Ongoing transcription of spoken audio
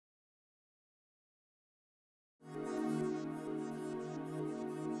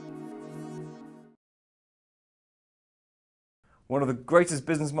one of the greatest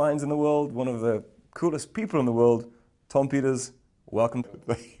business minds in the world, one of the coolest people in the world, Tom Peters. Welcome.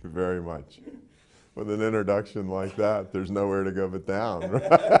 Thank you very much. With an introduction like that, there's nowhere to go but down.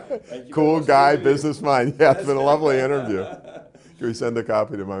 Cool guy, business mind. Yeah, it's been a lovely interview. Can we send a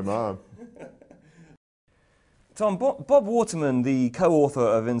copy to my mom? Tom, Bob Waterman, the co-author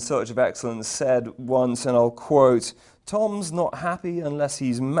of In Search of Excellence, said once, and I'll quote, "Tom's not happy unless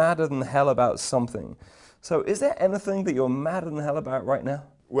he's madder than hell about something." So is there anything that you're madder than hell about right now?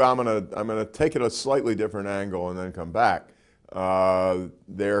 Well, I'm gonna take it a slightly different angle and then come back.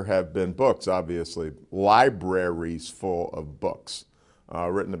 There have been books, obviously, libraries full of books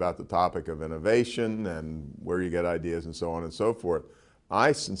written about the topic of innovation and where you get ideas and so on and so forth.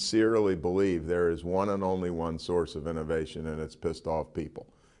 I sincerely believe there is one and only one source of innovation, and it's pissed off people.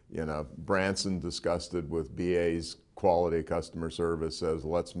 You know, Branson, disgusted with BA's quality customer service, says,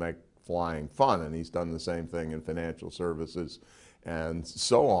 let's make flying fun, and he's done the same thing in financial services and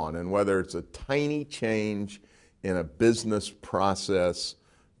so on. And whether it's a tiny change in a business process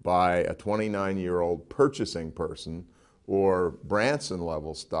by a 29-year-old purchasing person or Branson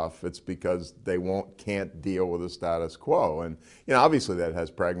level stuff, it's because they can't deal with the status quo. And you know, obviously that has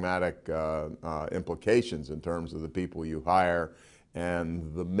pragmatic implications in terms of the people you hire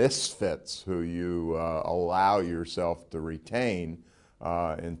and the misfits who you allow yourself to retain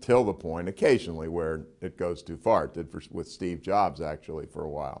until the point occasionally where it goes too far. It did with Steve Jobs actually for a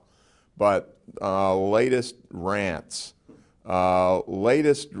while. But latest rants.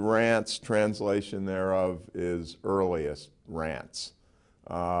 Latest rants, translation thereof, is earliest rants.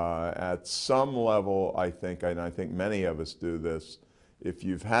 At some level, I think, and I think many of us do this, if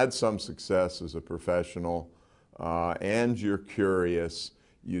you've had some success as a professional and you're curious,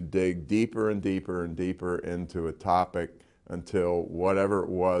 you dig deeper and deeper and deeper into a topic until whatever it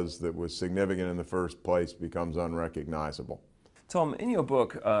was that was significant in the first place becomes unrecognizable. Tom, in your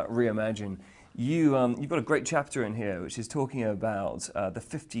book, Reimagine, you've got a great chapter in here which is talking about the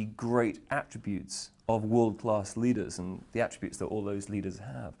 50 great attributes of world-class leaders and the attributes that all those leaders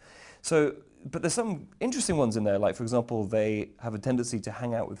have. So, but there's some interesting ones in there, like, for example, they have a tendency to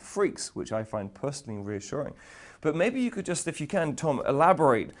hang out with freaks, which I find personally reassuring. But maybe you could just, if you can, Tom,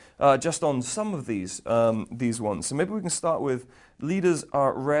 elaborate just on some of these ones. So maybe we can start with leaders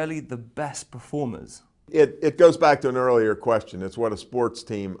are rarely the best performers. It goes back to an earlier question. It's what a sports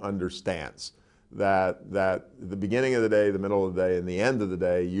team understands. That the beginning of the day, the middle of the day, and the end of the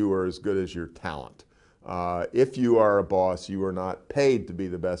day, you are as good as your talent. If you are a boss, you are not paid to be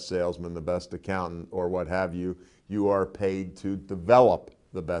the best salesman, the best accountant, or what have you. You are paid to develop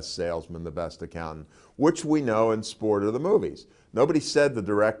the best salesman, the best accountant, which we know in sport or the movies. Nobody said the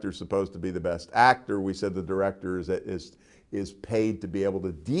director's supposed to be the best actor. We said the director is paid to be able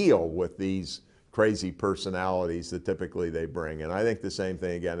to deal with these crazy personalities that typically they bring. And I think the same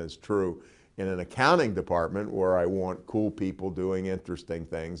thing again is true in an accounting department where I want cool people doing interesting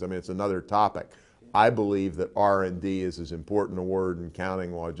things. I mean, it's another topic. I believe that R&D is as important a word in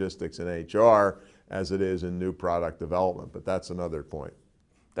accounting, logistics, and HR as it is in new product development, but that's another point.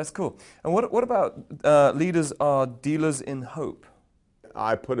 That's cool. And what about leaders are dealers in hope?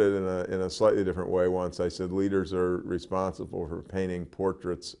 I put it in a slightly different way once. I said leaders are responsible for painting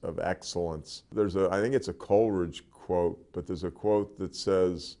portraits of excellence. I think it's a Coleridge quote, but there's a quote that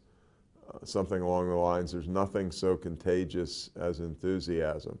says something along the lines, there's nothing so contagious as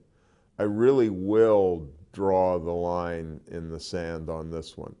enthusiasm. I really will draw the line in the sand on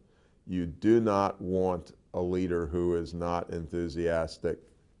this one. You do not want a leader who is not enthusiastic,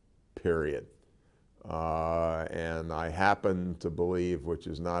 period. And I happen to believe, which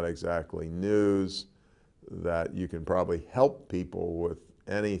is not exactly news, that you can probably help people with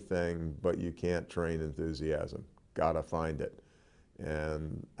anything, but you can't train enthusiasm. Gotta find it.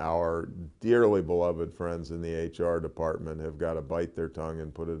 And our dearly beloved friends in the HR department have got to bite their tongue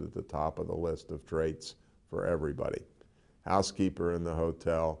and put it at the top of the list of traits for everybody. Housekeeper in the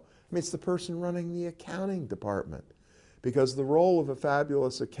hotel. I mean, it's the person running the accounting department. Because the role of a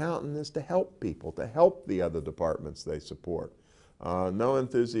fabulous accountant is to help people, to help the other departments they support. No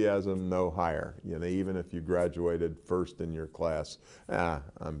enthusiasm, no hire. You know, even if you graduated first in your class,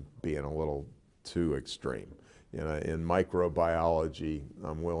 I'm being a little too extreme. You know, in microbiology,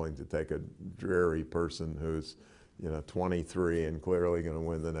 I'm willing to take a dreary person who's, 23 and clearly going to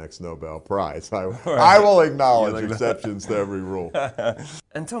win the next Nobel Prize. I will acknowledge exceptions to every rule.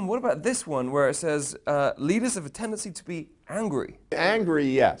 And Tom, what about this one where it says leaders have a tendency to be angry? Angry,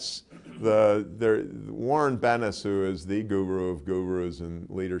 yes. Warren Bennis, who is the guru of gurus in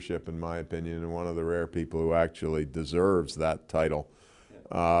leadership, in my opinion, and one of the rare people who actually deserves that title,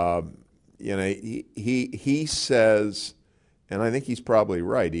 he says, and I think he's probably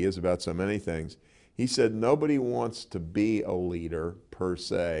right, he is about so many things. He said nobody wants to be a leader per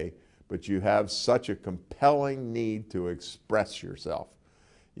se, but you have such a compelling need to express yourself.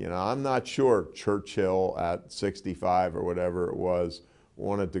 You know, I'm not sure Churchill at 65 or whatever it was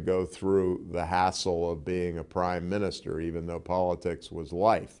wanted to go through the hassle of being a prime minister, even though politics was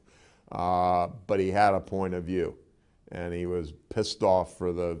life. But he had a point of view, and he was pissed off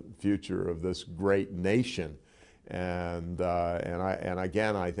for the future of this great nation. And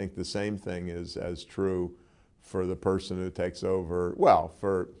again, I think the same thing is as true for the person who takes over. Well,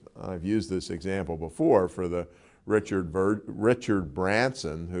 I've used this example before, for the Richard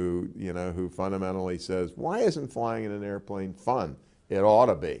Branson, who fundamentally says, why isn't flying in an airplane fun? It ought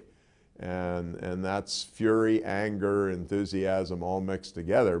to be. And that's fury, anger, enthusiasm all mixed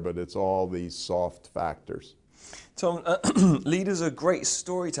together, but it's all these soft factors. Tom, leaders are great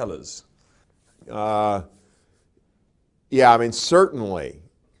storytellers. Yeah, I mean, certainly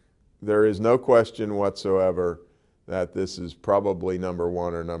there is no question whatsoever that this is probably number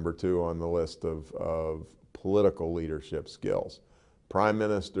one or number two on the list of political leadership skills. Prime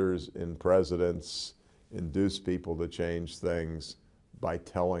ministers and presidents induce people to change things by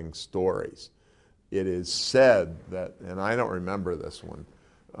telling stories. It is said that, and I don't remember this one,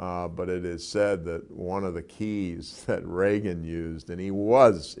 but it is said that one of the keys that Reagan used, and he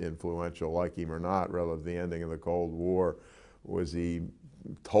was influential, like him or not, relative to the ending of the Cold War, was he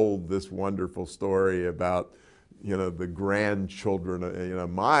told this wonderful story about, the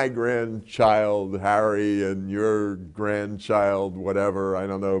grandchildren, my grandchild Harry and your grandchild whatever, I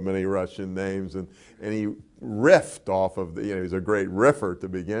don't know many Russian names, and he riffed off of the, he's a great riffer to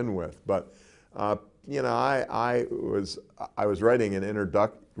begin with, but I was editing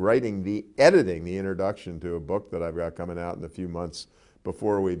the introduction to a book that I've got coming out in a few months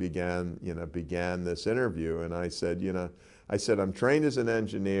before we began this interview, and I said, I'm trained as an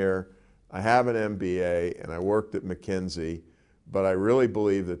engineer, I have an MBA, and I worked at McKinsey, but I really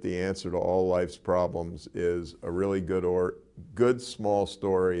believe that the answer to all life's problems is a really good small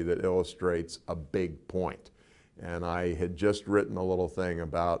story that illustrates a big point. And I had just written a little thing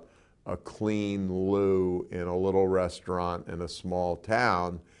about a clean loo in a little restaurant in a small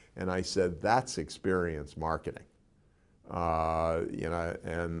town, and I said, that's experience marketing.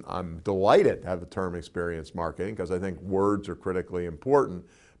 And I'm delighted to have the term experience marketing because I think words are critically important,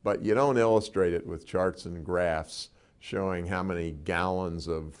 but you don't illustrate it with charts and graphs showing how many gallons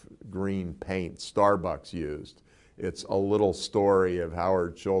of green paint Starbucks used. It's a little story of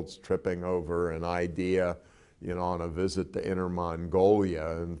Howard Schultz tripping over an idea, on a visit to Inner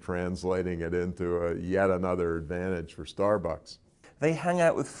Mongolia and translating it into yet another advantage for Starbucks. They hang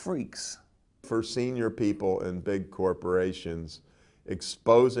out with freaks. For senior people in big corporations,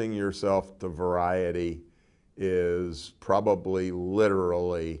 exposing yourself to variety is probably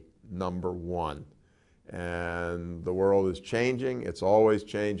literally number one. And the world is changing. It's always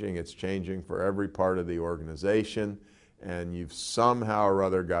changing. It's changing for every part of the organization. And you've somehow or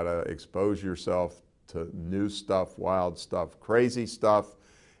other got to expose yourself to new stuff, wild stuff, crazy stuff.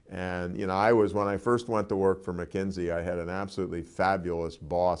 And when I first went to work for McKinsey, I had an absolutely fabulous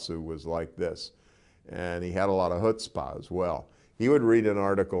boss who was like this. And he had a lot of chutzpah as well. He would read an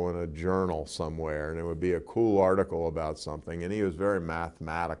article in a journal somewhere, and it would be a cool article about something, and he was very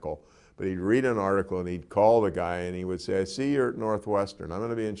mathematical. But he'd read an article, and he'd call the guy, and he would say, I see you're at Northwestern. I'm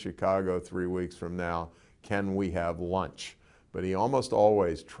going to be in Chicago 3 weeks from now. Can we have lunch? But he almost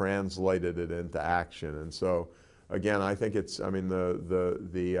always translated it into action. And so, again, I think it's, I know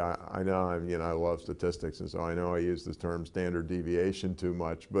I love statistics, and so I know I use this term standard deviation too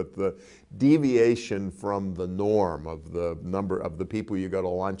much, but the deviation from the norm of the number of the people you go to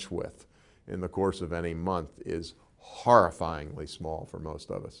lunch with in the course of any month is horrifyingly small for most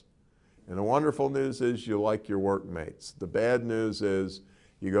of us. And the wonderful news is you like your workmates. The bad news is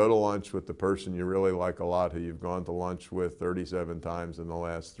you go to lunch with the person you really like a lot, who you've gone to lunch with 37 times in the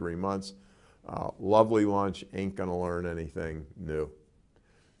last 3 months. Lovely lunch, ain't going to learn anything new.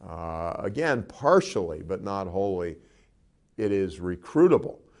 Again, partially, but not wholly, it is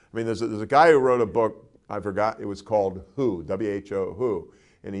recruitable. I mean, there's a guy who wrote a book, I forgot, it was called Who, W-H-O, Who,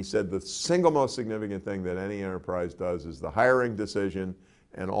 and he said the single most significant thing that any enterprise does is the hiring decision,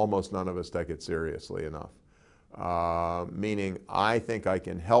 and almost none of us take it seriously enough. Meaning, I think I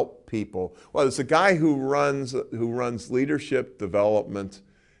can help people. Well, there's a guy who runs leadership development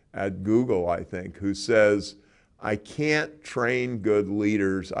at Google, I think, who says, I can't train good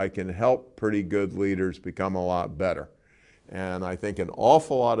leaders, I can help pretty good leaders become a lot better. And I think an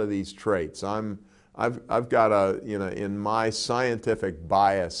awful lot of these traits, I've got in my scientific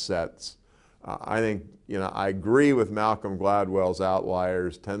bias sets, I think, I agree with Malcolm Gladwell's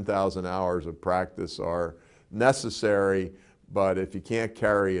outliers. 10,000 hours of practice are necessary, but if you can't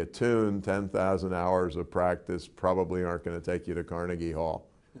carry a tune, 10,000 hours of practice probably aren't going to take you to Carnegie Hall.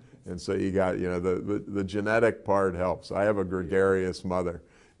 And so you got, the genetic part helps. I have a gregarious mother.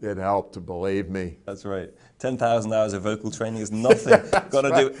 It helped, believe me. That's right. 10,000 hours of vocal training is nothing. Got to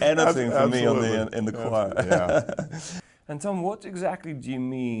do anything for me in the choir. Yeah. And Tom, what exactly do you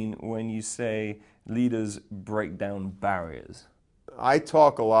mean when you say leaders break down barriers? I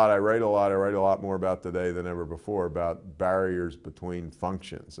talk a lot, I write a lot more about today than ever before about barriers between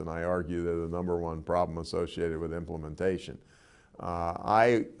functions, and I argue they're the number one problem associated with implementation.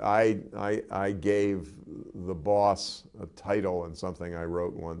 I gave the boss a title in something I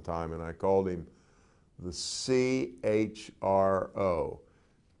wrote one time, and I called him the CHRO,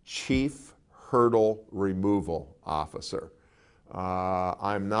 Chief Hurdle Removal Officer.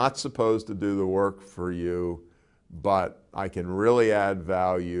 I'm not supposed to do the work for you, but I can really add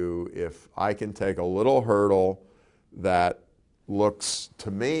value if I can take a little hurdle that looks,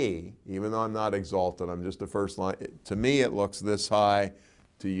 to me, even though I'm not exalted, I'm just a first line, to me it looks this high,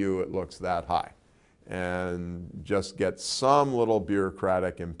 to you it looks that high. And just get some little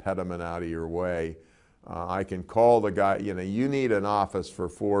bureaucratic impediment out of your way. I can call the guy, you need an office for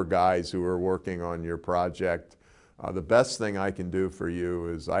 4 guys who are working on your project. The best thing I can do for you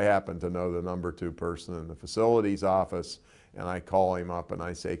is I happen to know the number 2 person in the facilities office, and I call him up and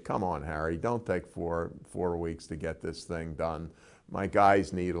I say, come on, Harry, don't take four weeks to get this thing done. My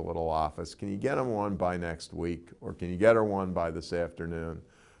guys need a little office. Can you get them one by next week, or can you get her one by this afternoon?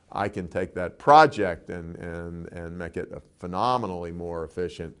 I can take that project and make it phenomenally more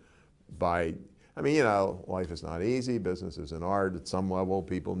efficient by, life is not easy, business is an art. At some level,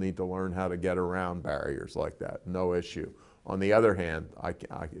 people need to learn how to get around barriers like that, no issue. On the other hand, I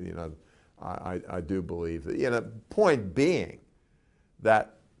do believe that, point being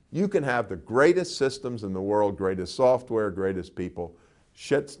that you can have the greatest systems in the world, greatest software, greatest people,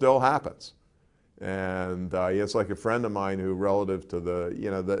 shit still happens. And it's like a friend of mine who, relative to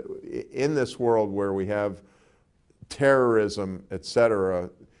in this world where we have terrorism,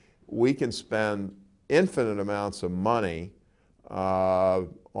 etc., we can spend infinite amounts of money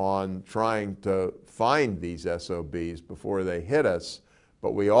on trying to find these SOBs before they hit us,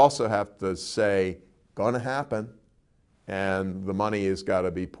 but we also have to say, gonna happen, and the money has got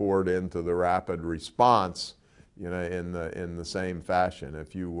to be poured into the rapid response, in the same fashion.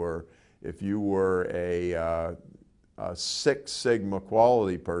 If you were a Six Sigma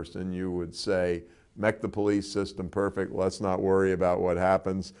quality person, you would say, make the police system perfect, let's not worry about what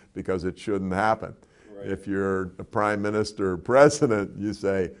happens because it shouldn't happen. Right. If you're a prime minister or president, you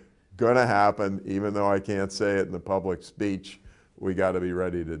say, gonna happen, even though I can't say it in the public speech, we got to be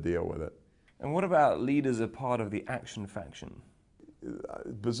ready to deal with it. And what about leaders are part of the action faction?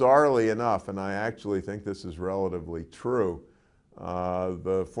 Bizarrely enough, and I actually think this is relatively true,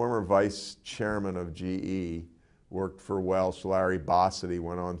 the former vice chairman of GE worked for Welsh, Larry Bossidy,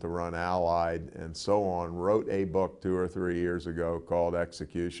 went on to run Allied and so on, wrote a book 2 or 3 years ago called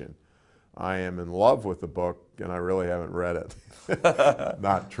Execution. I am in love with the book, and I really haven't read it.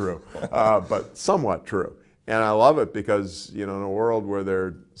 Not true, but somewhat true. And I love it because, in a world where there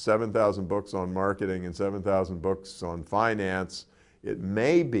are 7,000 books on marketing and 7,000 books on finance, it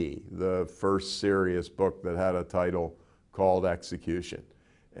may be the first serious book that had a title called Execution.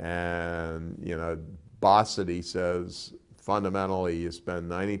 And, Bossidy says, fundamentally, you spend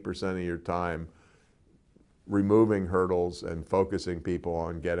 90% of your time removing hurdles and focusing people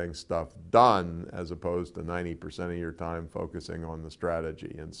on getting stuff done, as opposed to 90% of your time focusing on the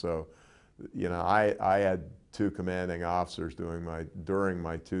strategy. And so, I had 2 commanding officers during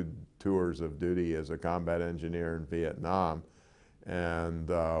my 2 tours of duty as a combat engineer in Vietnam. And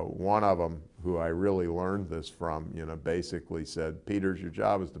one of them, who I really learned this from, basically said, Peters, your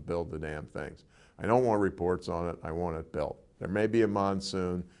job is to build the damn things. I don't want reports on it, I want it built. There may be a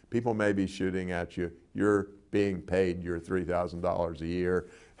monsoon, people may be shooting at you, you're being paid your $3,000 a year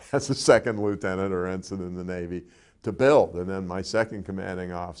as a second lieutenant or ensign in the Navy to build. And then my second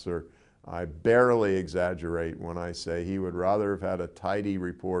commanding officer, I barely exaggerate when I say he would rather have had a tidy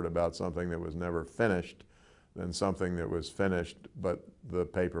report about something that was never finished than something that was finished but the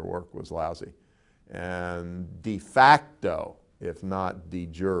paperwork was lousy. And de facto, if not de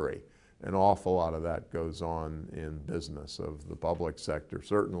jure, an awful lot of that goes on in business of the public sector,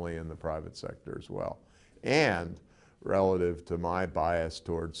 certainly in the private sector as well. And relative to my bias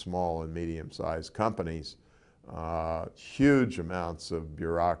towards small and medium-sized companies, huge amounts of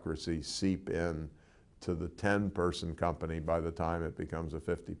bureaucracy seep in to the 10-person company by the time it becomes a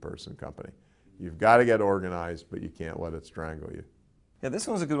 50-person company. You've got to get organized, but you can't let it strangle you. Yeah, this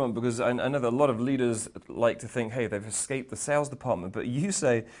one's a good one because I know that a lot of leaders like to think, hey, they've escaped the sales department, but you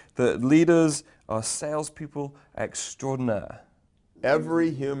say that leaders are salespeople extraordinaire.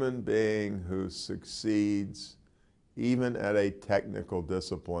 Every human being who succeeds, even at a technical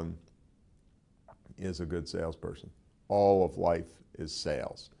discipline, is a good salesperson. All of life is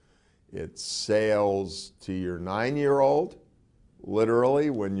sales. It's sales to your 9-year-old, literally,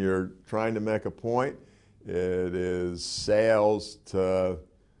 when you're trying to make a point. It is sales to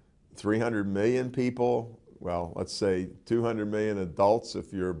 300 million people, well, let's say 200 million adults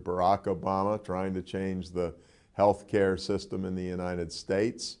if you're Barack Obama trying to change the healthcare system in the United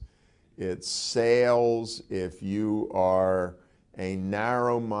States. It's sales if you are a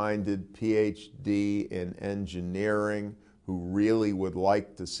narrow-minded PhD in engineering who really would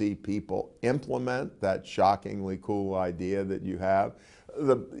like to see people implement that shockingly cool idea that you have.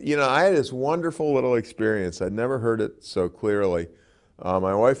 I had this wonderful little experience. I'd never heard it so clearly.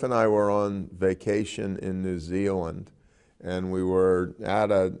 My wife and I were on vacation in New Zealand, and we were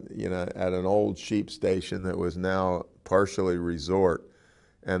at an old sheep station that was now partially resort.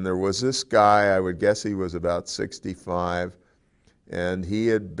 And there was this guy, I would guess he was about 65, and he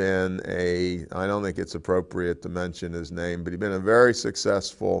had been I don't think it's appropriate to mention his name, but he'd been a very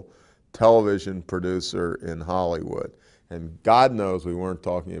successful television producer in Hollywood. And God knows we weren't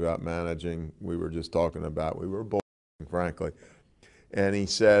talking about managing, we were just talking about, we were bullshitting, frankly. And he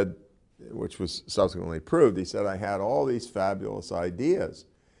said, which was subsequently proved, he said, I had all these fabulous ideas.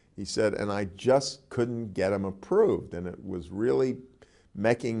 He said, and I just couldn't get them approved. And it was really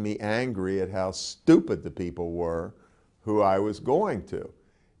making me angry at how stupid the people were who I was going to.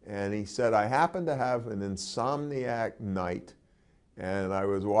 And he said, I happened to have an insomniac night, and I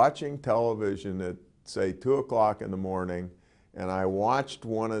was watching television at, say, 2 o'clock in the morning, and I watched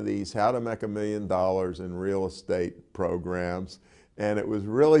one of these How to Make $1 Million in Real Estate programs, and it was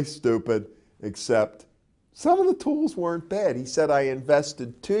really stupid, except some of the tools weren't bad. He said, I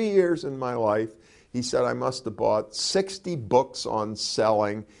invested 2 years in my life. He said, I must have bought 60 books on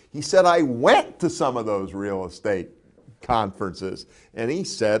selling. He said, I went to some of those real estate conferences. And he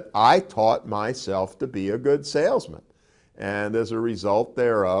said, I taught myself to be a good salesman. And as a result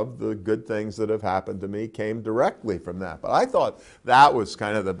thereof, the good things that have happened to me came directly from that. But I thought that was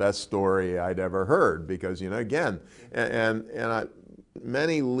kind of the best story I'd ever heard because, again,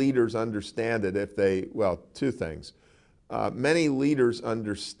 many leaders understand it if they, well, two things. Many leaders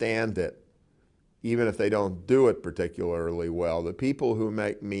understand it even if they don't do it particularly well. The people who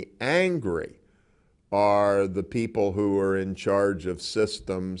make me angry are the people who are in charge of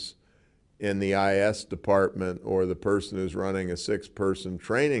systems in the IS department or the person who's running a 6-person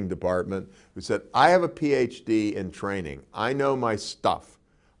training department who said, I have a PhD in training. I know my stuff.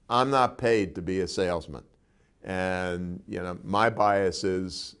 I'm not paid to be a salesman. And my bias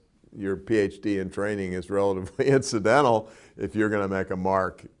is your PhD in training is relatively incidental if you're going to make a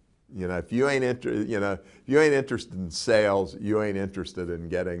mark. If you ain't interested in sales, you ain't interested in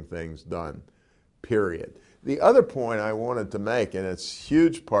getting things done. Period. The other point I wanted to make, and it's a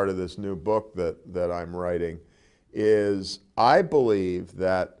huge part of this new book that I'm writing, is I believe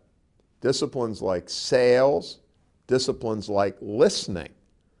that disciplines like sales, disciplines like listening,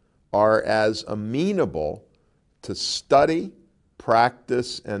 are as amenable to study,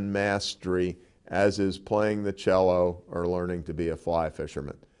 practice, and mastery as is playing the cello or learning to be a fly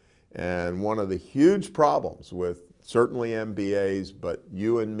fisherman. And one of the huge problems with certainly MBAs, but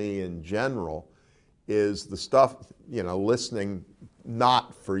you and me in general, is the stuff, listening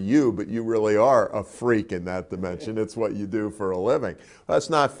not for you, but you really are a freak in that dimension. It's what you do for a living. That's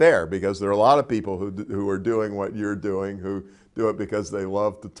not fair because there are a lot of people who are doing what you're doing who do it because they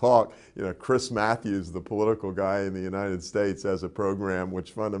love to talk. Chris Matthews, the political guy in the United States, has a program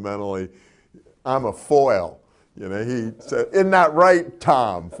which fundamentally, I'm a foil. He said, isn't that right,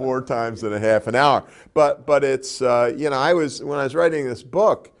 Tom? 4 times in a half an hour. But it's, when I was writing this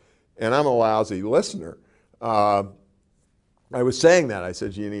book, and I'm a lousy listener, I was saying that. I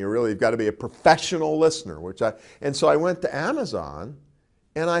said, you've got to be a professional listener, and so I went to Amazon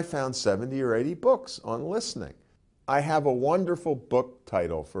and I found 70 or 80 books on listening. I have a wonderful book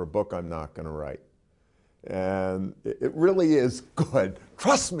title for a book I'm not going to write. And it really is good.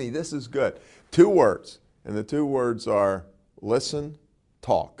 Trust me, this is good. 2 words. And the 2 words are listen,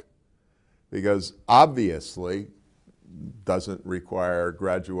 talk. Because obviously, doesn't require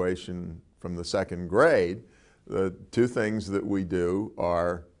graduation from the 2nd grade. The 2 things that we do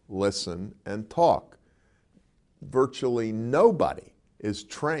are listen and talk. Virtually nobody is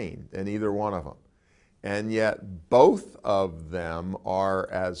trained in either one of them. and yet both of them are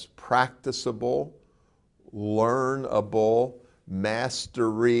as practicable, learnable,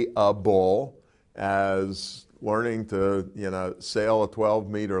 masteryable as learning to, sail a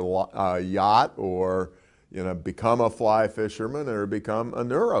 12-meter yacht, or, become a fly fisherman, or become a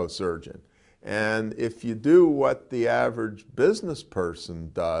neurosurgeon. And if you do what the average business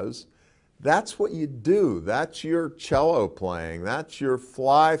person does, that's what you do. That's your cello playing. That's your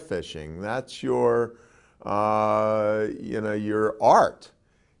fly fishing. That's your, your art.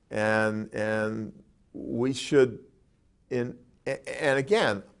 And we should, and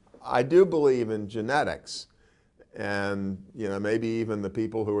again, I do believe in genetics. And, maybe even the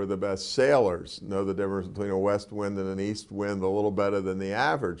people who are the best sailors know the difference between a west wind and an east wind a little better than the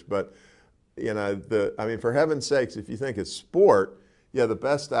average. But, for heaven's sakes, if you think it's sport, the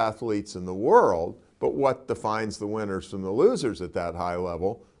best athletes in the world, but what defines the winners from the losers at that high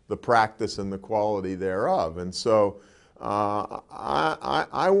level? The practice and the quality thereof. And so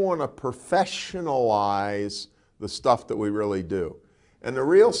I want to professionalize the stuff that we really do. And the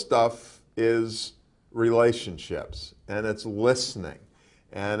real stuff is relationships, and it's listening,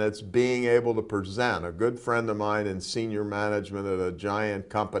 and it's being able to present. A good friend of mine in senior management at a giant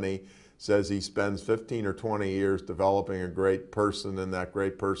company says he spends 15 or 20 years developing a great person, and that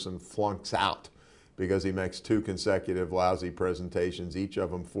great person flunks out because he makes 2 consecutive lousy presentations, each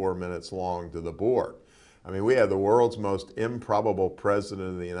of them 4 minutes long, to the board. I mean, we have the world's most improbable president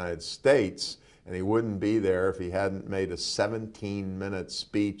of the United States, and he wouldn't be there if he hadn't made a 17-minute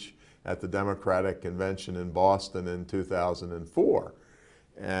speech at the Democratic Convention in Boston in 2004.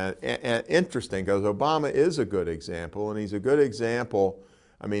 And interesting, because Obama is a good example, and he's a good example.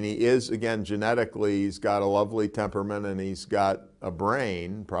 I mean, he is, again, genetically, he's got a lovely temperament, and he's got a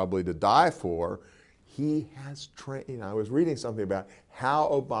brain, probably to die for. He has trained, I was reading something about how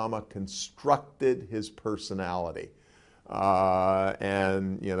Obama constructed his personality.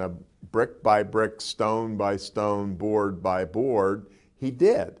 And, brick by brick, stone by stone, board by board, he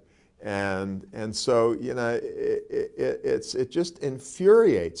did. And so, it just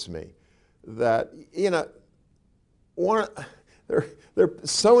infuriates me that, there are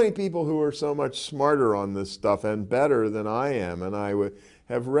so many people who are so much smarter on this stuff and better than I am. And I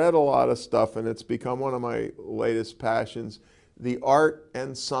have read a lot of stuff, and it's become one of my latest passions, the art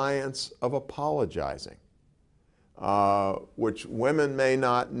and science of apologizing, which women may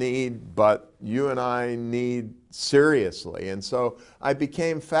not need, but you and I need seriously. And so I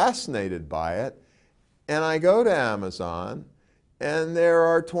became fascinated by it, and I go to Amazon, and there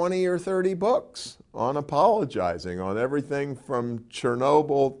are 20 or 30 books on apologizing, on everything from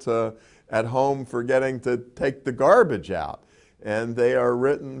Chernobyl to at home forgetting to take the garbage out. And they are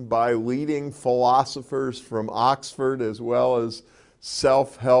written by leading philosophers from Oxford, as well as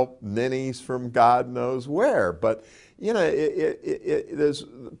self-help ninnies from God knows where. But there's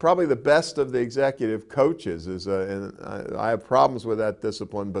probably the best of the executive coaches and I have problems with that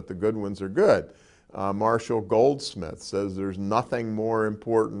discipline, but the good ones are good. Marshall Goldsmith says there's nothing more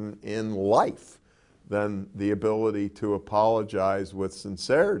important in life than the ability to apologize with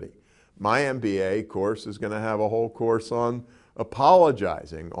sincerity. My MBA course is going to have a whole course on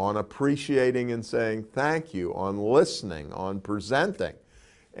apologizing, on appreciating and saying thank you, on listening, on presenting.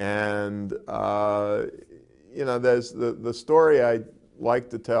 And there's the story I like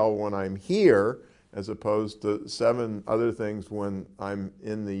to tell when I'm here, as opposed to 7 other things when I'm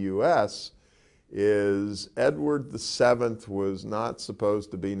in the U.S., is Edward VII was not supposed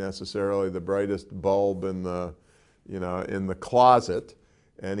to be necessarily the brightest bulb in the closet,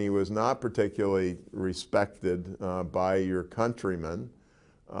 and he was not particularly respected by your countrymen.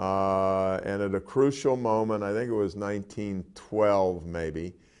 And at a crucial moment, I think it was 1912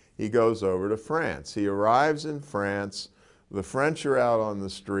 maybe, he goes over to France. He arrives in France. The French are out on the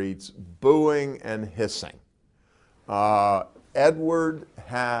streets booing and hissing. Edward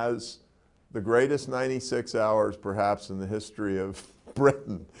has the greatest 96 hours perhaps in the history of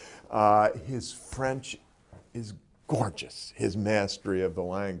Britain. His French is gorgeous, his mastery of the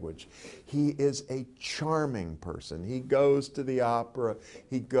language. He is a charming person. He goes to the opera,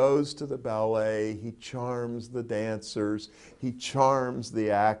 he goes to the ballet, he charms the dancers, he charms the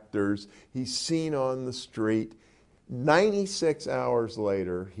actors, he's seen on the street. 96 hours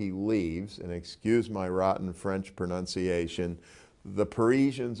later, he leaves, and excuse my rotten French pronunciation, the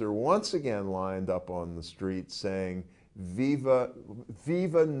Parisians are once again lined up on the street saying, Viva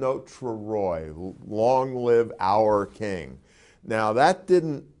notre roi, long live our king. Now that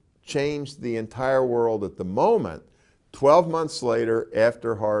didn't change the entire world at the moment. 12 months later,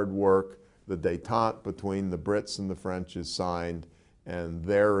 after hard work, the détente between the Brits and the French is signed, And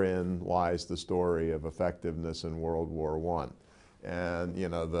therein lies the story of effectiveness in World War I. And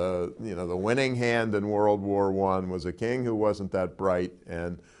the winning hand in World War I was a king who wasn't that bright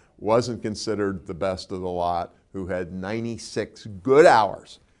and wasn't considered the best of the lot, who had 96 good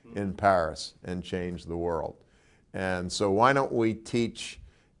hours in Paris and changed the world. And so why don't we teach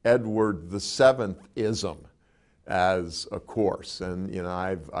Edward VII-ism as a course? And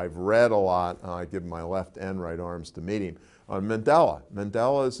I've read a lot. I give my left and right arms to meet him. On Mandela.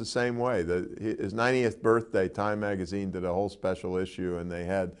 Mandela is the same way. His 90th birthday, Time magazine did a whole special issue, and they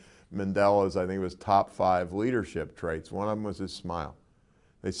had Mandela's, I think it was top 5 leadership traits. One of them was his smile.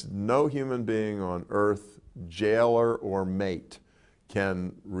 They said no human being on earth, jailer or mate,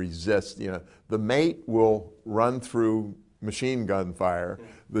 can resist. The mate will run through machine gun fire.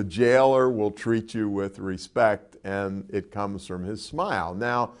 The jailer will treat you with respect, and it comes from his smile.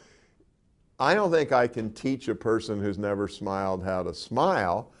 Now, I don't think I can teach a person who's never smiled how to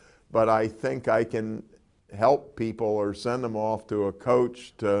smile, but I think I can help people or send them off to a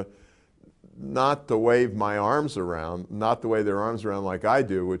coach to not to wave my arms around, not to wave their arms around like I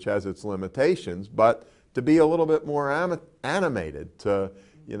do, which has its limitations, but to be a little bit more animated. To,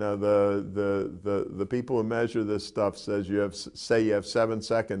 the people who measure this stuff say you have 7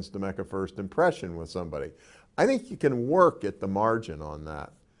 seconds to make a first impression with somebody. I think you can work at the margin on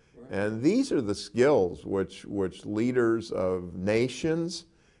that. And these are the skills which leaders of nations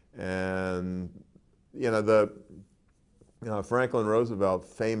and, Franklin Roosevelt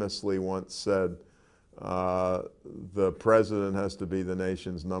famously once said, the president has to be the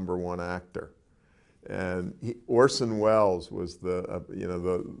nation's #1 actor. And Orson Welles was the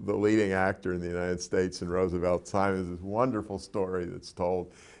leading actor in the United States in Roosevelt's time. There's this wonderful story that's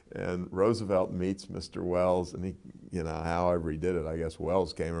told. And Roosevelt meets Mr. Welles, and he, however he did it, I guess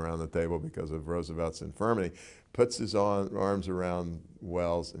Welles came around the table because of Roosevelt's infirmity, puts his arms around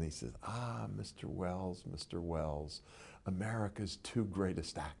Welles, and he says, Mr. Welles, America's 2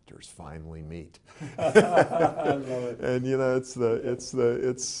 greatest actors finally meet. I love it. And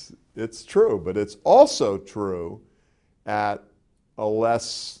it's true, but it's also true at a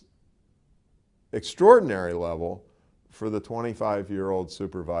less extraordinary level for the 25-year-old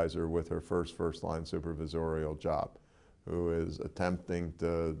supervisor with her first-line supervisorial job, who is attempting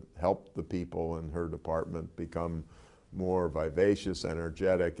to help the people in her department become more vivacious,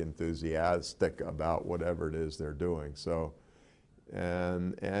 energetic, enthusiastic about whatever it is they're doing. So,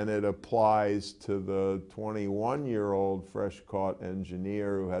 and it applies to the 21-year-old fresh-caught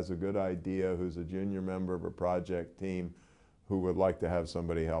engineer who has a good idea, who's a junior member of a project team, who would like to have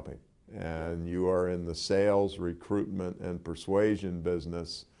somebody helping. And you are in the sales, recruitment, and persuasion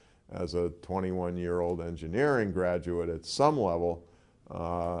business as a 21-year-old engineering graduate at some level,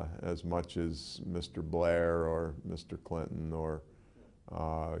 as much as Mr. Blair or Mr. Clinton or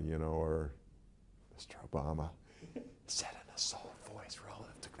Mr. Obama said in a soul voice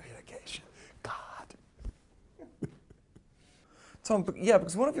relative to communication. God. Tom,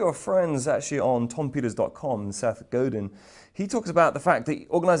 because one of your friends actually on tompeters.com, Seth Godin, he talks about the fact that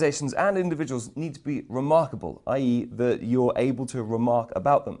organizations and individuals need to be remarkable, i.e. that you're able to remark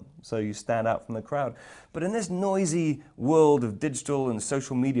about them, so you stand out from the crowd. But in this noisy world of digital and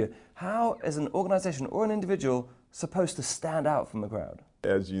social media, how is an organization or an individual supposed to stand out from the crowd?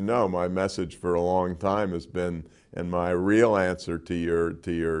 As you know, my message for a long time has been, and my real answer to your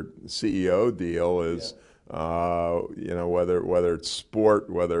CEO deal is, whether it's sport,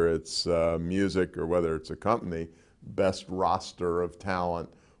 whether it's music, or whether it's a company, best roster of talent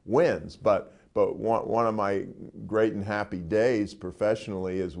wins. But one of my great and happy days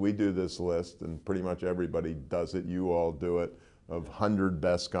professionally is we do this list, and pretty much everybody does it. You all do it, of 100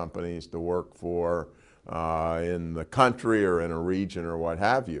 best companies to work for in the country or in a region or what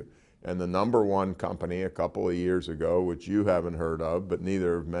have you. And the #1 company a couple of years ago, which you haven't heard of, but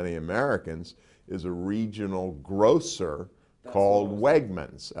neither have many Americans, is a regional grocer called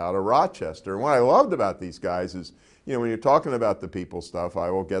Wegmans out of Rochester. And what I loved about these guys is, when you're talking about the people stuff, I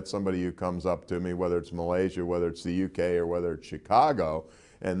will get somebody who comes up to me, whether it's Malaysia, whether it's the UK, or whether it's Chicago,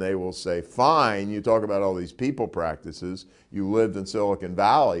 and they will say, fine, you talk about all these people practices, you lived in Silicon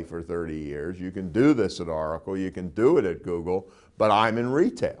Valley for 30 years, you can do this at Oracle, you can do it at Google, but I'm in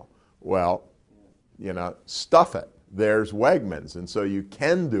retail. Well, stuff it. There's Wegmans, and so you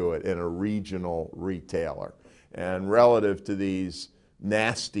can do it in a regional retailer. And relative to these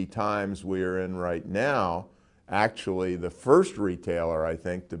nasty times we're in right now, actually the first retailer, I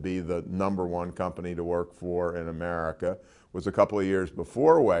think, to be the #1 company to work for in America was a couple of years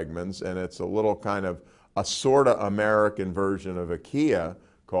before Wegmans, and it's a little kind of a sort of American version of IKEA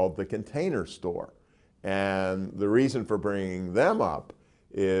called the Container Store. And the reason for bringing them up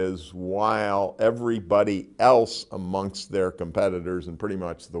is while everybody else amongst their competitors and pretty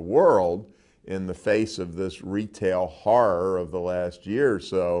much the world, in the face of this retail horror of the last year or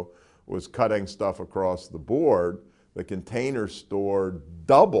so, was cutting stuff across the board, the Container Store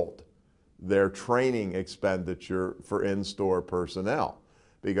doubled their training expenditure for in-store personnel.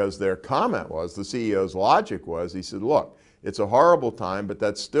 Because their comment was, the CEO's logic was, he said, look, it's a horrible time, but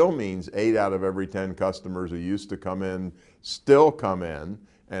that still means 8 out of every 10 customers who used to come in still come in,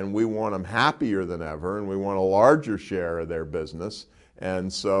 and we want them happier than ever, and we want a larger share of their business.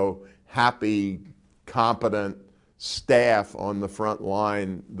 And so happy, competent staff on the front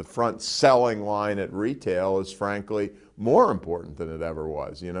line, the front selling line at retail is frankly more important than it ever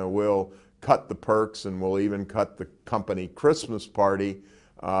was. You know, we'll cut the perks and we'll even cut the company Christmas party,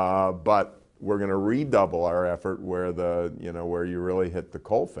 but we're going to redouble our effort where where you really hit the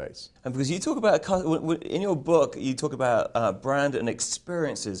coalface. And because you talk about, in your book, you talk about brand and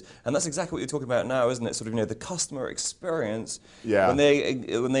experiences, and that's exactly what you're talking about now, isn't it? Sort of, the customer experience. Yeah. When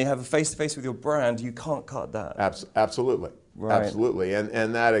they have a face-to-face with your brand, you can't cut that. Absolutely. Right. Absolutely.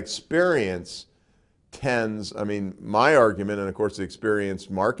 And that experience tends, I mean, my argument, and of course the experienced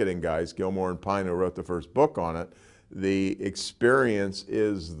marketing guys, Gilmore and Pine, who wrote the first book on it, the experience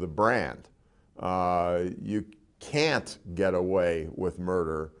is the brand. You can't get away with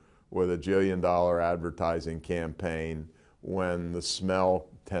murder with a $1 billion advertising campaign when the smell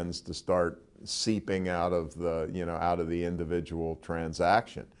tends to start seeping out of the, out of the individual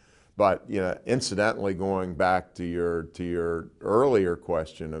transaction. But, incidentally, going back to your earlier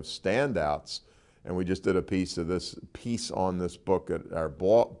question of standouts, and we just did a piece on this book at our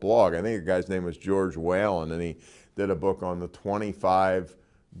blog. I think the guy's name was George Whalen, and he did a book on the 25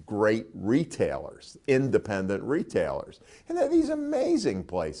 great retailers, independent retailers. And they're these amazing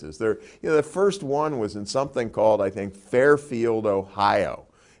places. They're, the first one was in something called, I think, Fairfield, Ohio.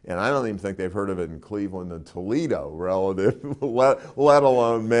 And I don't even think they've heard of it in Cleveland and Toledo, let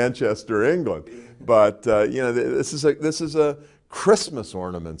alone Manchester, England. But this is a Christmas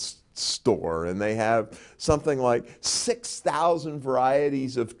ornaments store, and they have something like 6,000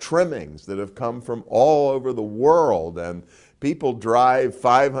 varieties of trimmings that have come from all over the world. And people drive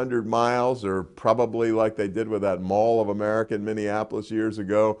 500 miles, or probably like they did with that Mall of America in Minneapolis years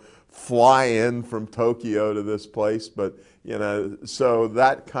ago, fly in from Tokyo to this place. But, so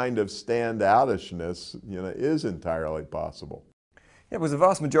that kind of standoutishness, is entirely possible. Yeah, because the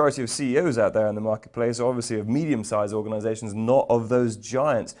vast majority of CEOs out there in the marketplace are obviously of medium-sized organizations, not of those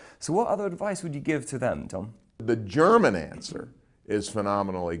giants. So what other advice would you give to them, Tom? The German answer is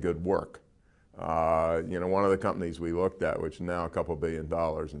phenomenally good work. One of the companies we looked at, which is now a couple $1 billion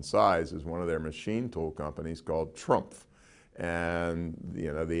in size, is one of their machine tool companies called Trumpf. And,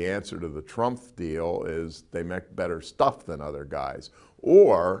 the answer to the Trumpf deal is they make better stuff than other guys.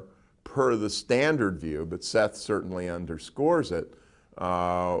 Or, per the standard view, but Seth certainly underscores it,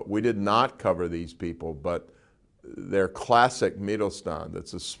 we did not cover these people, but their classic Mittelstand.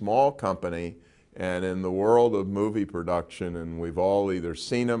 It's a small company, and in the world of movie production, and we've all either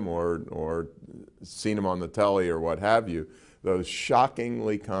seen them or seen them on the telly or what have you, those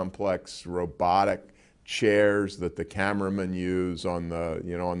shockingly complex robotic chairs that the cameramen use on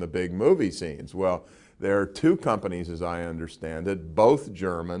the big movie scenes. Well, there are two companies, as I understand it, both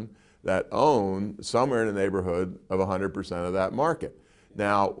German, that own somewhere in the neighborhood of 100% of that market.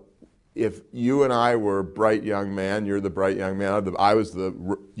 Now, if you and I were bright young man, you're the bright young man, I was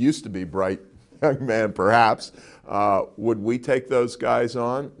the used to be bright young man perhaps, would we take those guys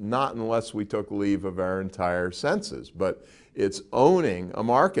on? Not unless we took leave of our entire senses. But it's owning a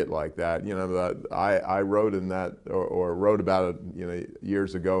market like that. I wrote in that, or wrote about it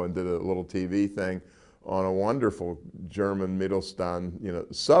years ago, and did a little TV thing on a wonderful German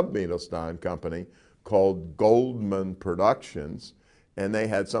Mittelstand, sub-Mittelstand company called Goldman Productions, and they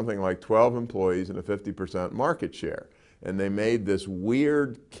had something like 12 employees and a 50% market share. And they made this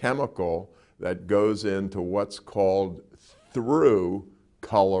weird chemical that goes into what's called through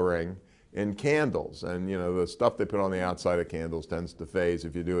coloring in candles. And the stuff they put on the outside of candles tends to fade.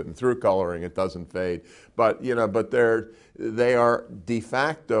 If you do it in through coloring, it doesn't fade. But they are de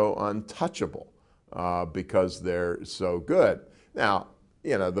facto untouchable. Because they're so good. Now,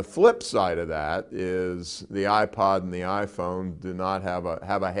 the flip side of that is the iPod and the iPhone do not have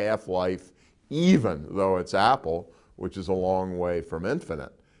a half-life, even though it's Apple, which is a long way from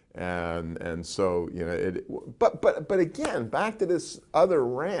infinite. And so but again, back to this other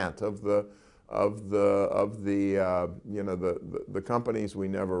rant of the companies we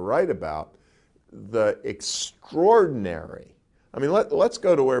never write about, the extraordinary. I mean, let's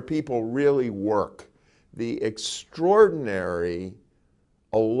go to where people really work. the extraordinary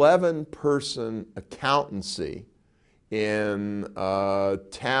 11-person accountancy in a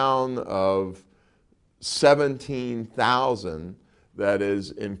town of 17,000 that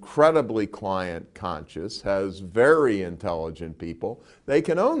is incredibly client conscious, has very intelligent people. They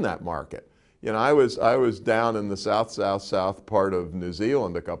can own that market. You know, I was down in the south part of New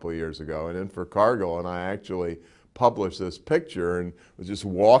Zealand a couple of years ago, and Invercargill, and I actually published this picture and was just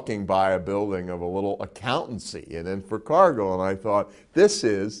walking by a building of a little accountancy in Invercargill, and I thought, this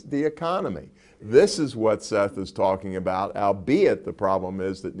is the economy. This is what Seth is talking about, albeit the problem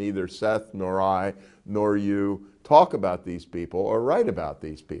is that neither Seth nor I nor you talk about these people or write about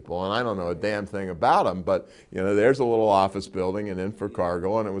these people. And I don't know a damn thing about them, but you know, there's a little office building in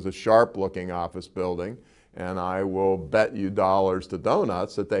Invercargill, and it was a sharp-looking office building, and I will bet you dollars to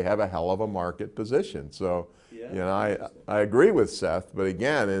donuts that they have a hell of a market position. So, you know, I agree with Seth, but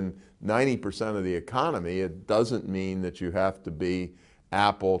again, in 90% of the economy, it doesn't mean that you have to be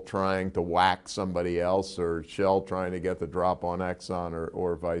Apple trying to whack somebody else or Shell trying to get the drop on Exxon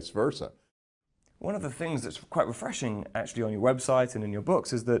or vice versa. One of the things that's quite refreshing actually on your website and in your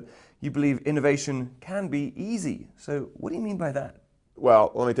books is that you believe innovation can be easy. So what do you mean by that?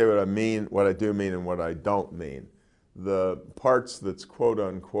 Well, let me tell you what I mean, what I do mean and what I don't mean. The parts that's quote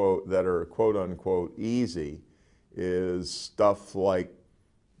unquote, that are quote unquote easy is stuff like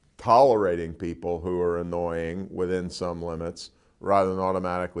tolerating people who are annoying within some limits rather than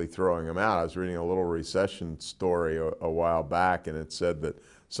automatically throwing them out. I was reading a little recession story a while back, and it said that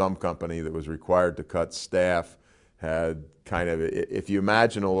some company that was required to cut staff had kind of, if you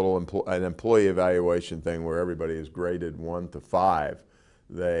imagine a little an employee evaluation thing where everybody is graded 1 to 5,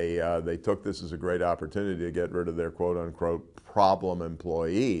 they took this as a great opportunity to get rid of their quote unquote problem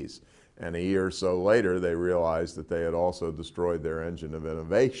employees. And a year or so later, they realized that they had also destroyed their engine of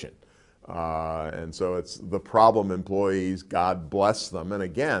innovation. And so it's the problem employees, God bless them. And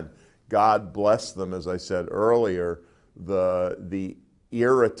again, God bless them, as I said earlier, the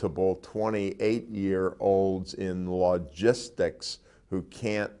irritable 28-year-olds in logistics who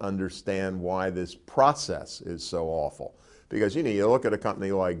can't understand why this process is so awful. Because you know, you look at a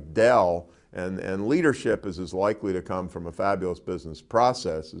company like Dell, and leadership is as likely to come from a fabulous business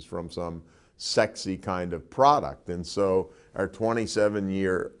process as from some sexy kind of product. And so our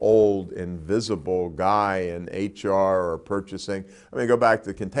 27-year-old invisible guy in HR or purchasing, I mean, go back to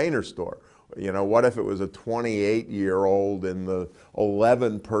the Container Store. You know, what if it was a 28-year-old in the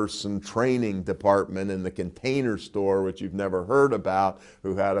 11-person training department in the Container Store, which you've never heard about,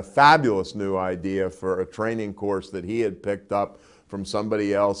 who had a fabulous new idea for a training course that he had picked up from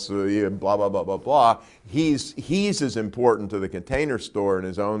somebody else, blah, blah, blah, blah, blah. He's as important to the Container Store in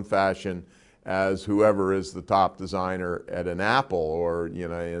his own fashion as whoever is the top designer at an Apple or, you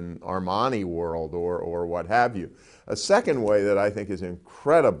know, in Armani world or what have you. A second way that I think is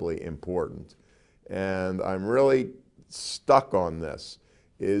incredibly important, and I'm really stuck on this,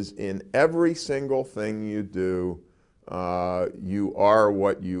 is in every single thing you do, you are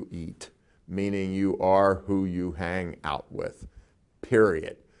what you eat, meaning you are who you hang out with,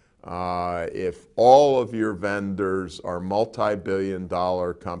 period. If all of your vendors are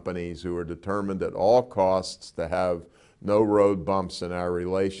multi-billion-dollar companies who are determined at all costs to have no road bumps in our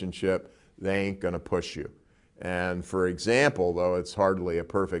relationship, they ain't going to push you. And for example, though it's hardly a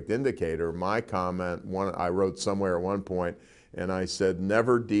perfect indicator, my comment, I wrote somewhere at one point, and I said,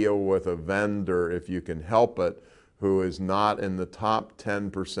 never deal with a vendor, if you can help it, who is not in the top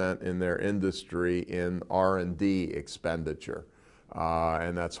 10% in their industry in R&D expenditure.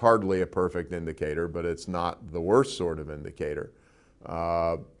 And that's hardly a perfect indicator, but it's not the worst sort of indicator.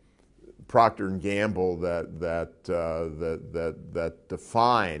 Procter & Gamble that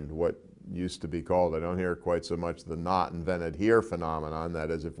defined what used to be called, I don't hear quite so much, the not invented here phenomenon,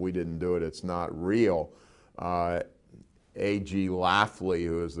 that is, if we didn't do it, it's not real. A.G. Lafley,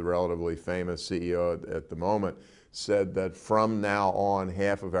 who is the relatively famous CEO at the moment, said that from now on,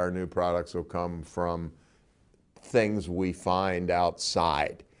 half of our new products will come from things we find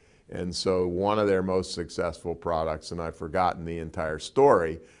outside. And so one of their most successful products, and I've forgotten the entire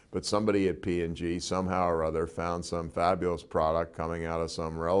story, but somebody at P&G somehow or other found some fabulous product coming out of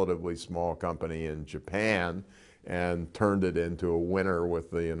some relatively small company in Japan and turned it into a winner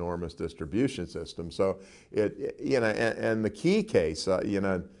with the enormous distribution system. So and the key case,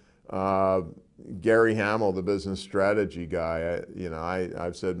 Gary Hamel, the business strategy guy,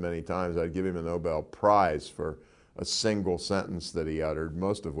 I've said many times I'd give him a Nobel Prize for a single sentence that he uttered,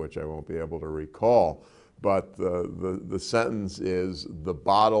 most of which I won't be able to recall. But the sentence is, the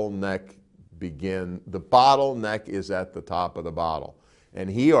bottleneck is at the top of the bottle. And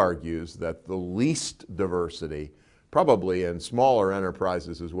he argues that the least diversity, probably in smaller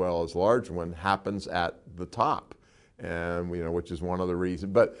enterprises as well as large ones, happens at the top, and which is one of the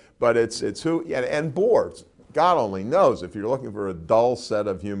reasons. But it's who, and boards. God only knows, if you're looking for a dull set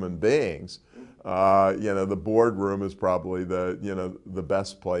of human beings, the boardroom is probably the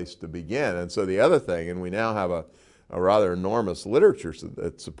best place to begin. And so the other thing, and we now have a rather enormous literature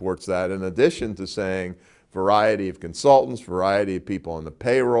that supports that, in addition to saying variety of consultants, variety of people on the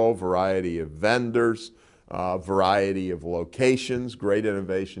payroll, variety of vendors, variety of locations. Great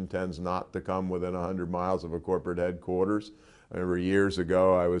innovation tends not to come within 100 miles of a corporate headquarters. I remember years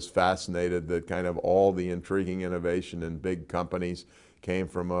ago I was fascinated that kind of all the intriguing innovation in big companies came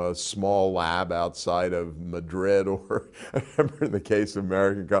from a small lab outside of Madrid, or I remember in the case of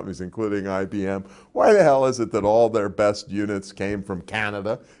American companies, including IBM, why the hell is it that all their best units came from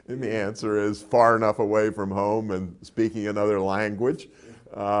Canada? And the answer is far enough away from home and speaking another language,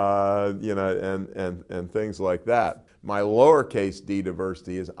 and things like that. My lowercase d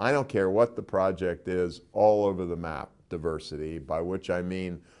diversity is, I don't care what the project is, all over the map diversity, by which I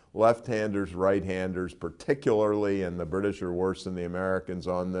mean left-handers, right-handers, particularly, and the British are worse than the Americans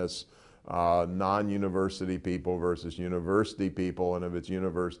on this, non-university people versus university people, and if it's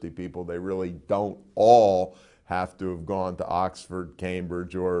university people, they really don't all have to have gone to Oxford,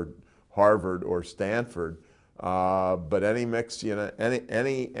 Cambridge, or Harvard, or Stanford. But any mix,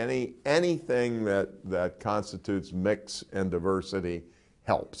 anything that constitutes mix and diversity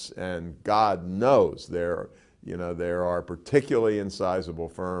helps. And God knows there are, particularly in sizable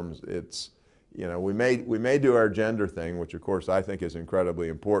firms, we may do our gender thing, which of course I think is incredibly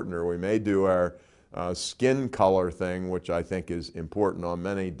important, or we may do our skin color thing, which I think is important on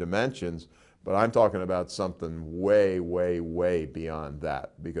many dimensions, but I'm talking about something way, way, way beyond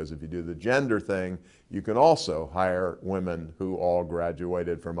that. Because if you do the gender thing, you can also hire women who all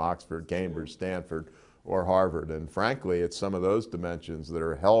graduated from Oxford, Cambridge, Stanford, or Harvard. And frankly, it's some of those dimensions that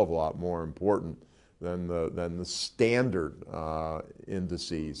are a hell of a lot more important than the standard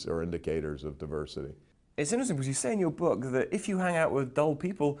indices or indicators of diversity. It's interesting because you say in your book that if you hang out with dull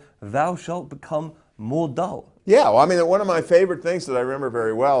people, thou shalt become more dull. Yeah, well, I mean, one of my favorite things that I remember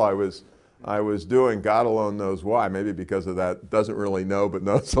very well, I was doing, God alone knows why, maybe because of that, doesn't really know but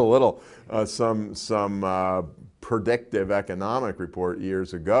knows a little, some predictive economic report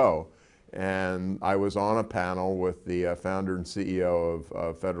years ago. And I was on a panel with the founder and CEO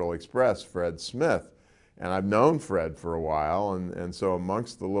of Federal Express, Fred Smith. And I've known Fred for a while, and so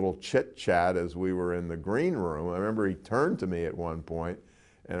amongst the little chit-chat as we were in the green room, I remember he turned to me at one point,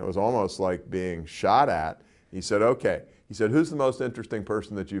 and it was almost like being shot at. He said, okay, he said, who's the most interesting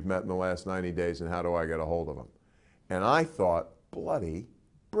person that you've met in the last 90 days, and how do I get a hold of him? And I thought, bloody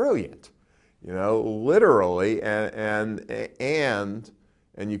brilliant, literally, and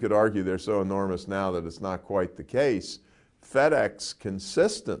you could argue they're so enormous now that it's not quite the case. FedEx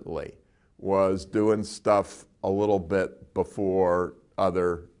consistently was doing stuff a little bit before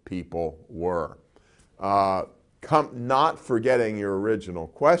other people were. Not forgetting your original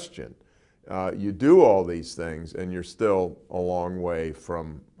question, you do all these things and you're still a long way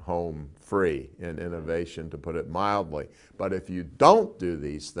from home free in innovation, to put it mildly. But if you don't do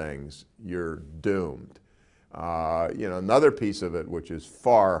these things, you're doomed. Another piece of it, which is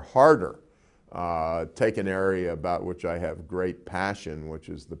far harder, take an area about which I have great passion, which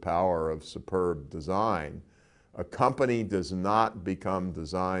is the power of superb design. A company does not become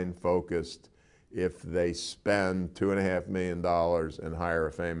design focused if they spend $2.5 million and hire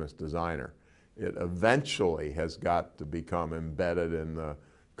a famous designer. It eventually has got to become embedded in the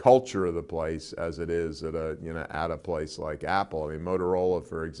culture of the place, as it is at a place like Apple. I mean, Motorola,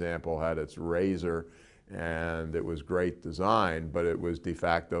 for example, had its Razor, and it was great design, but it was de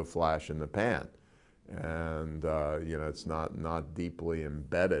facto flash in the pan. And it's not deeply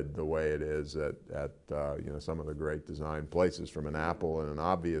embedded the way it is at some of the great design places, from an Apple in an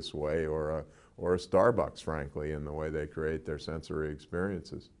obvious way, or a Starbucks, frankly, in the way they create their sensory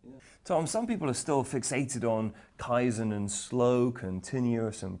experiences. Yeah. Tom, some people are still fixated on Kaizen and slow,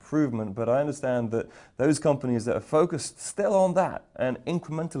 continuous improvement, but I understand that those companies that are focused still on that and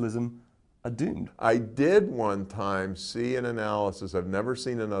incrementalism are doomed. I did one time see an analysis, I've never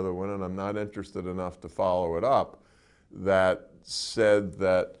seen another one, and I'm not interested enough to follow it up, that said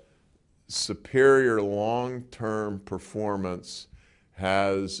that superior long-term performance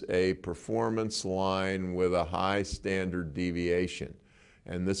has a performance line with a high standard deviation.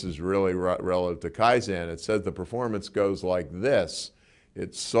 And this is really relative to Kaizen. It said the performance goes like this.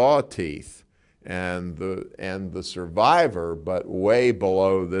 It's saw teeth, and the survivor, but way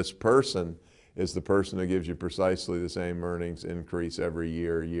below this person, is the person who gives you precisely the same earnings increase every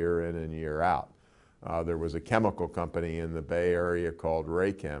year, year in and year out. There was a chemical company in the Bay Area called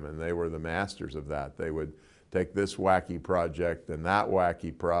Raychem, and they were the masters of that. They would take this wacky project and that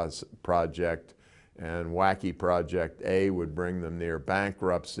wacky project, and wacky project A would bring them near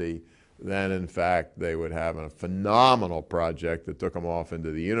bankruptcy. Then, in fact, they would have a phenomenal project that took them off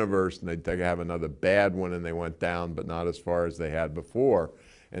into the universe, and they'd have another bad one, and they went down, but not as far as they had before.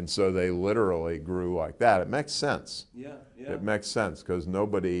 And so they literally grew like that. It makes sense. Yeah. It makes sense because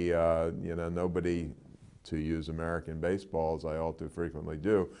nobody, nobody, to use American baseball, as I all too frequently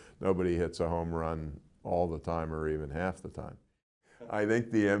do, nobody hits a home run all the time or even half the time. I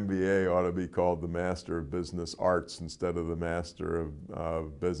think the MBA ought to be called the Master of Business Arts instead of the Master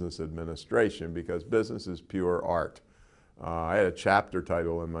of Business Administration, because business is pure art. I had a chapter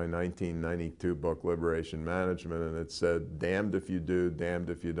title in my 1992 book, Liberation Management, and it said, damned if you do,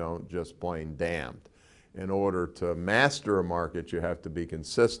 damned if you don't, just plain damned. In order to master a market, you have to be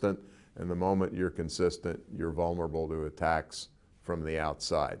consistent, and the moment you're consistent, you're vulnerable to attacks from the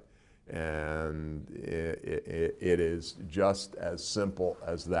outside. And it is just as simple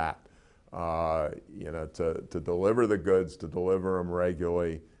as that. To deliver the goods, to deliver them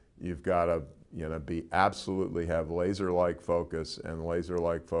regularly, you've got to absolutely have laser-like focus, and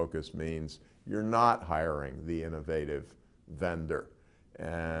laser-like focus means you're not hiring the innovative vendor.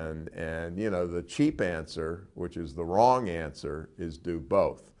 And the cheap answer, which is the wrong answer, is do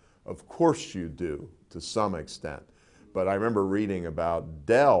both. Of course you do, to some extent. But I remember reading about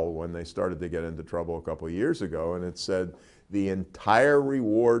Dell when they started to get into trouble a couple of years ago, and it said the entire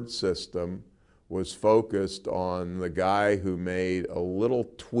reward system was focused on the guy who made a little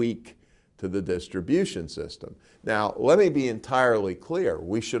tweak to the distribution system. Now, let me be entirely clear.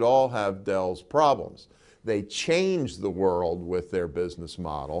 We should all have Dell's problems. They changed the world with their business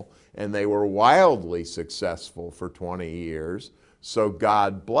model, and they were wildly successful for 20 years, so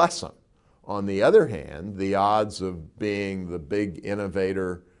God bless them. On the other hand, the odds of being the big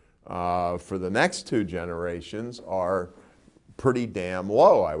innovator for the next two generations are pretty damn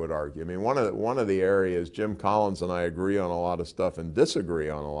low, I would argue. I mean, one of the areas, Jim Collins and I agree on a lot of stuff and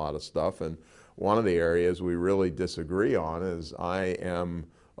disagree on a lot of stuff, and one of the areas we really disagree on is I am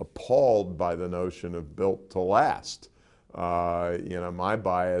appalled by the notion of built to last. My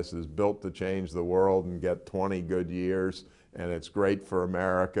bias is built to change the world and get 20 good years, and it's great for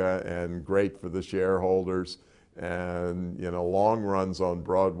America and great for the shareholders. And long runs on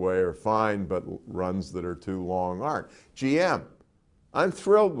Broadway are fine, but runs that are too long aren't. GM, I'm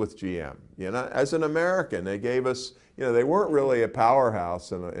thrilled with GM. As an American, they gave us, they weren't really a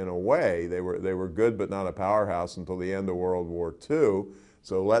powerhouse in a way. They were good, but not a powerhouse until the end of World War II.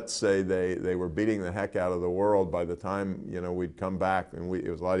 So let's say they were beating the heck out of the world by the time we'd come back, and it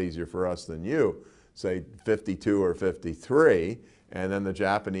was a lot easier for us than you, say 52 or 53. And then the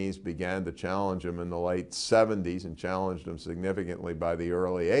Japanese began to challenge them in the late 70s and challenged them significantly by the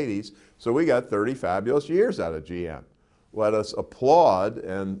early 80s. So we got 30 fabulous years out of GM. Let us applaud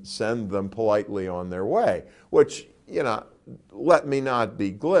and send them politely on their way, which, let me not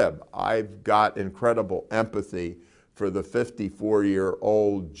be glib. I've got incredible empathy for the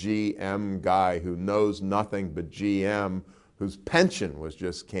 54-year-old GM guy who knows nothing but GM, whose pension was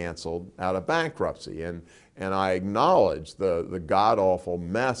just canceled out of bankruptcy. And I acknowledge the god-awful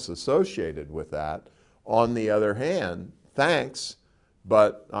mess associated with that. On the other hand, thanks,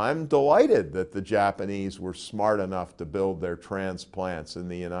 but I'm delighted that the Japanese were smart enough to build their transplants in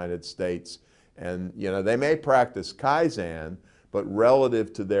the United States. And they may practice Kaizen, but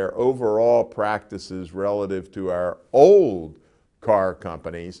relative to their overall practices, relative to our old car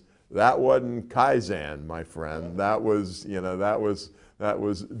companies, that wasn't Kaizen, my friend. That was, that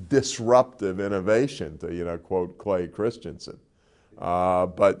was disruptive innovation, to quote Clay Christensen.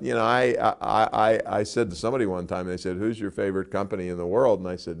 But I said to somebody one time, they said, "Who's your favorite company in the world?" And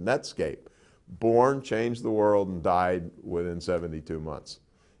I said, "Netscape. Born, changed the world, and died within 72 months."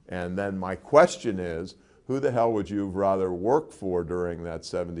 And then my question is, who the hell would you rather work for during that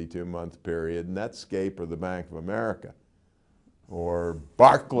 72-month period, Netscape or the Bank of America? Or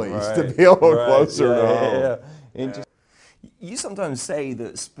Barclays, to be a little closer to home. Yeah. You sometimes say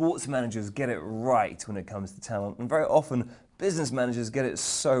that sports managers get it right when it comes to talent, and very often business managers get it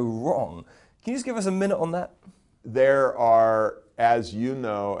so wrong. Can you just give us a minute on that? There are, as you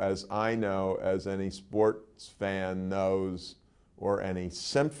know, as I know, as any sports fan knows, or any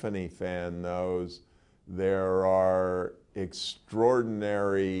symphony fan knows, there are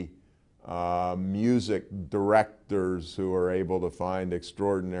extraordinary music directors who are able to find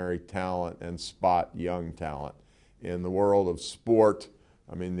extraordinary talent and spot young talent. In the world of sport,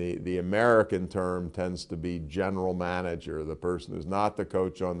 I mean, the American term tends to be general manager, the person who's not the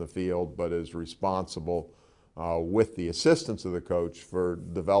coach on the field but is responsible with the assistance of the coach for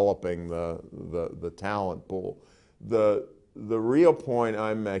developing the talent pool. The real point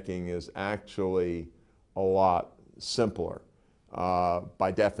I'm making is actually a lot simpler.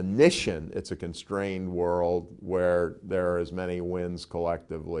 By definition, it's a constrained world where there are as many wins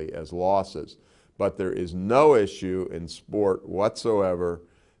collectively as losses. But there is no issue in sport whatsoever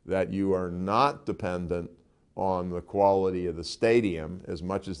that you are not dependent on the quality of the stadium, as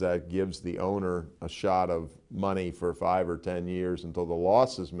much as that gives the owner a shot of money for 5 or 10 years until the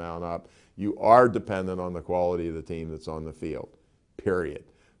losses mount up. You are dependent on the quality of the team that's on the field, period.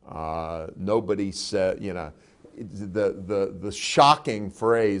 Nobody said, you know, the shocking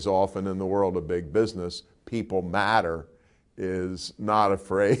phrase often in the world of big business, people matter, is not a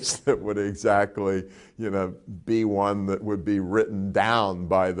phrase that would exactly, you know, be one that would be written down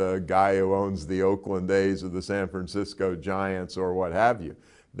by the guy who owns the Oakland A's or the San Francisco Giants or what have you.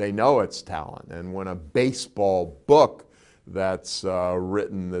 They know it's talent. And when a baseball book that's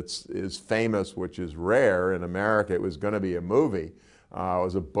written is famous, which is rare in America, it was going to be a movie. It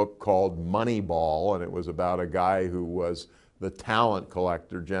was a book called Moneyball, and it was about a guy who was the talent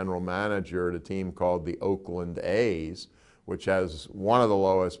collector, general manager at a team called the Oakland A's, which has one of the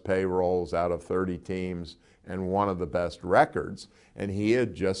lowest payrolls out of 30 teams and one of the best records. And he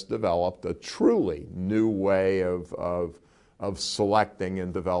had just developed a truly new way of selecting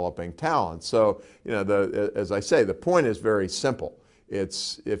and developing talent. So, you know, as I say, the point is very simple.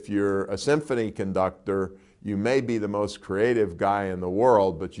 It's if you're a symphony conductor, you may be the most creative guy in the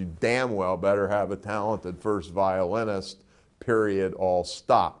world, but you damn well better have a talented first violinist, period, all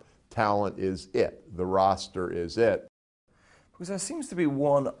stop. Talent is it. The roster is it. Because there seems to be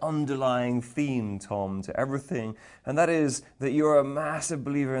one underlying theme, Tom, to everything, and that is that you're a massive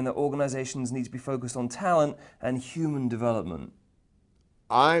believer in that organizations need to be focused on talent and human development.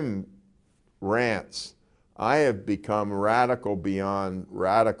 I'm rants. I have become radical beyond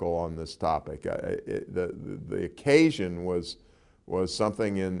radical on this topic. The occasion was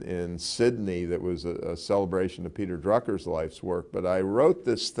something in Sydney that was a celebration of Peter Drucker's life's work, but I wrote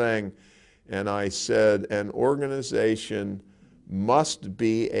this thing and I said an organization must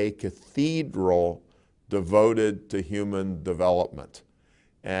be a cathedral devoted to human development.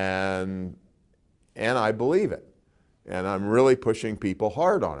 And I believe it. And I'm really pushing people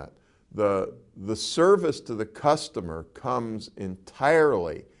hard on it. The service to the customer comes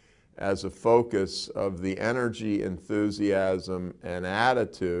entirely as a focus of the energy, enthusiasm, and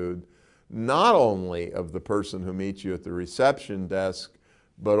attitude, not only of the person who meets you at the reception desk,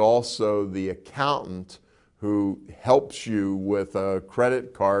 but also the accountant who helps you with a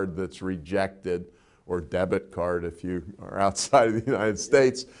credit card that's rejected, or debit card if you are outside of the United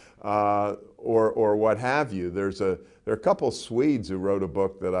States, or what have you. There are a couple of Swedes who wrote a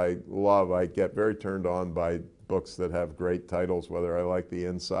book that I love. I get very turned on by books that have great titles, whether I like the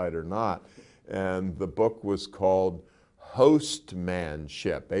inside or not. And the book was called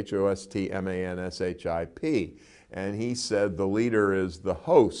Hostmanship, Hostmanship. And he said the leader is the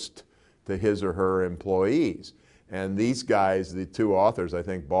host to his or her employees. And these guys, the two authors, I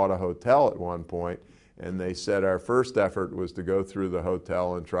think, bought a hotel at one point, and they said our first effort was to go through the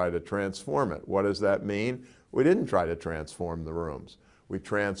hotel and try to transform it. What does that mean? We didn't try to transform the rooms. We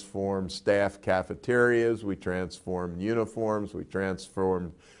transformed staff cafeterias, we transformed uniforms, we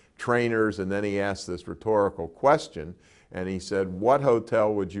transformed trainers, and then he asked this rhetorical question, and he said, what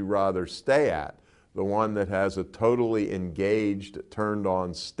hotel would you rather stay at? The one that has a totally engaged,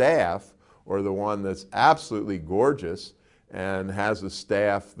 turned-on staff, or the one that's absolutely gorgeous and has a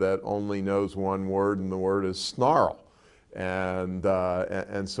staff that only knows one word, and the word is snarl? And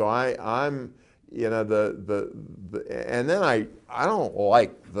so I'm, you know, and then I don't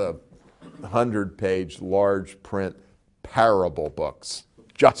like the 100-page large print parable books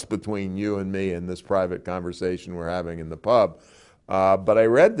just between you and me in this private conversation we're having in the pub. But I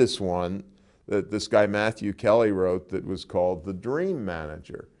read this one that this guy Matthew Kelly wrote that was called The Dream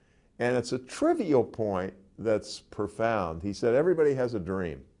Manager. And it's a trivial point that's profound. He said everybody has a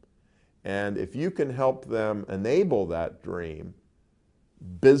dream. And if you can help them enable that dream,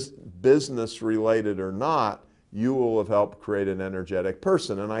 business related or not, you will have helped create an energetic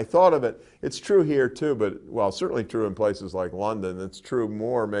person. And I thought of it, it's true here too, but well, certainly true in places like London. It's true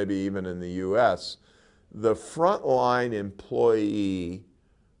more maybe even in the US. The frontline employee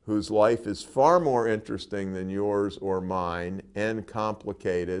whose life is far more interesting than yours or mine and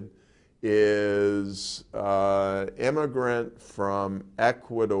complicated is an immigrant from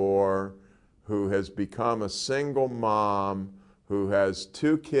Ecuador who has become a single mom who has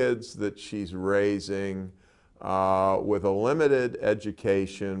 2 kids that she's raising with a limited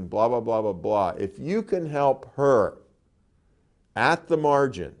education, blah, blah, blah, blah, blah. If you can help her at the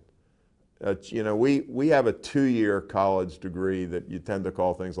margin, you know, we have a 2-year college degree that you tend to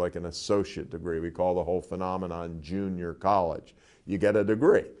call things like an associate degree. We call the whole phenomenon junior college. You get a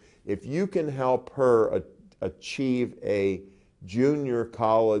degree. If you can help her achieve a junior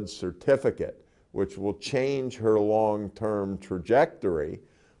college certificate, which will change her long-term trajectory,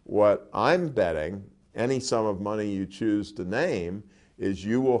 what I'm betting, any sum of money you choose to name, is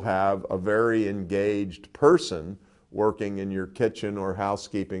you will have a very engaged person working in your kitchen or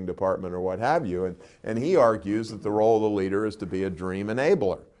housekeeping department or what have you. And he argues that the role of the leader is to be a dream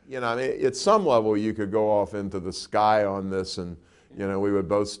enabler. You know, I mean, at some level you could go off into the sky on this and, you know, we would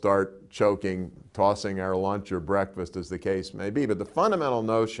both start choking, tossing our lunch or breakfast as the case may be. But the fundamental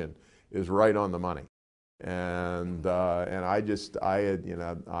notion is right on the money. And I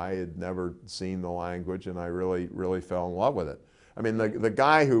had never seen the language, and I really fell in love with it. I mean, the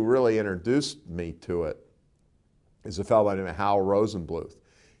guy who really introduced me to it is a fellow by the name of Hal Rosenbluth.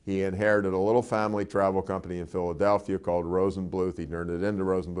 He inherited a little family travel company in Philadelphia called Rosenbluth. He turned it into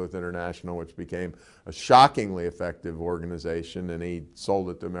Rosenbluth International, which became a shockingly effective organization, and he sold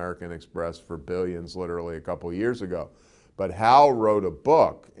it to American Express for billions literally a couple years ago. But Hal wrote a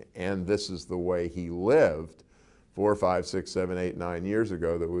book, and this is the way he lived 4, 5, 6, 7, 8, 9 years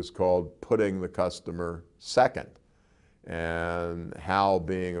ago, that was called Putting the Customer Second. And Hal,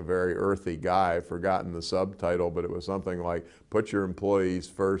 being a very earthy guy, I've forgotten the subtitle, but it was something like, put your employees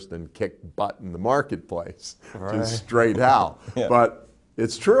first and kick butt in the marketplace. Right. Just straight Hal. Yeah. But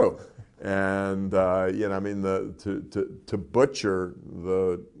it's true. And you know, I mean, to butcher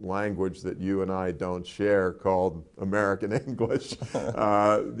the language that you and I don't share, called American English,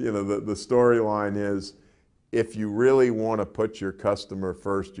 you know, the storyline is, if you really want to put your customer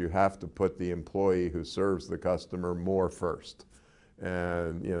first, you have to put the employee who serves the customer more first.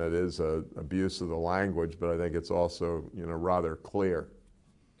 And, you know, it is an abuse of the language, but I think it's also, you know, rather clear.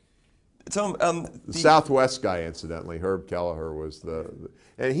 Tom, the Southwest guy, incidentally, Herb Kelleher, was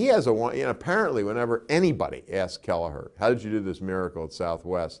and he has you know, apparently whenever anybody asked Kelleher, how did you do this miracle at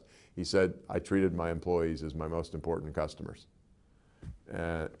Southwest? He said, I treated my employees as my most important customers.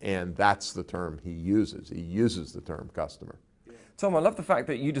 And that's the term he uses. He uses the term customer. Tom, I love the fact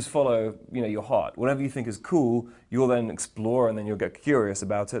that you just follow, you know, your heart. Whatever you think is cool, you'll then explore, and then you'll get curious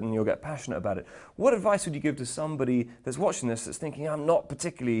about it, and you'll get passionate about it. What advice would you give to somebody that's watching this, that's thinking, I'm not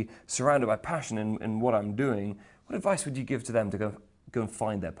particularly surrounded by passion in what I'm doing? What advice would you give to them to go and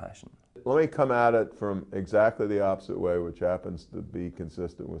find their passion? Let me come at it from exactly the opposite way, which happens to be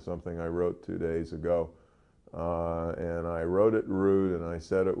consistent with something I wrote 2 days ago. And I wrote it rude, and I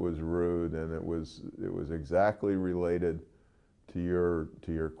said it was rude, and it was exactly related to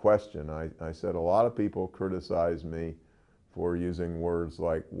your question. I said a lot of people criticize me for using words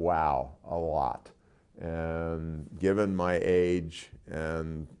like wow a lot, and given my age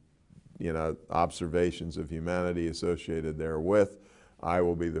and, you know, observations of humanity associated therewith, I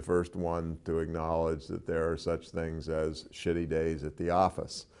will be the first one to acknowledge that there are such things as shitty days at the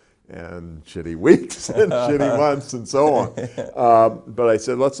office, and shitty weeks and shitty months and so on. But I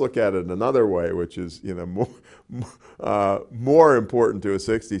said, let's look at it another way, which is, you know, more important to a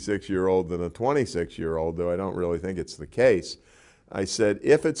 66-year-old than a 26-year-old, though I don't really think it's the case. I said,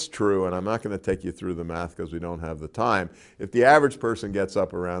 if it's true, and I'm not going to take you through the math because we don't have the time, if the average person gets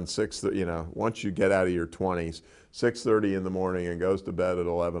up around 6, you know, once you get out of your 20s, 6:30 in the morning and goes to bed at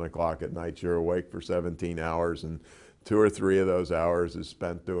 11 o'clock at night, you're awake for 17 hours, and 2 or 3 of those hours is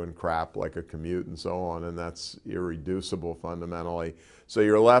spent doing crap like a commute and so on, and that's irreducible fundamentally. So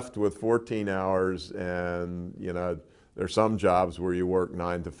you're left with 14 hours, and, you know, there's some jobs where you work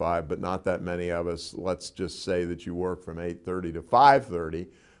 9 to 5, but not that many of us. Let's just say that you work from 8:30 to 5:30.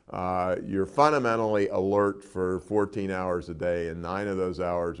 You're fundamentally alert for 14 hours a day, and 9 of those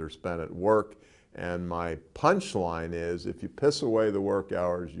hours are spent at work. And my punchline is, if you piss away the work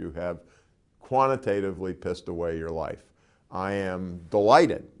hours, you have quantitatively pissed away your life. I am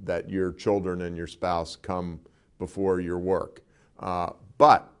delighted that your children and your spouse come before your work.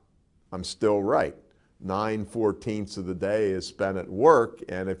 But I'm still right. 9/14 of the day is spent at work,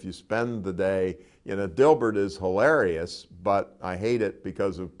 and if you spend the day, you know, Dilbert is hilarious, but I hate it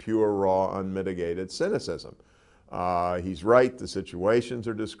because of pure, raw, unmitigated cynicism. He's right, the situations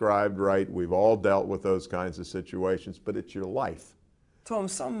are described right, we've all dealt with those kinds of situations, but it's your life. Tom,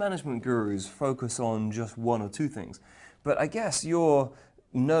 some management gurus focus on just 1 or 2 things, but I guess you're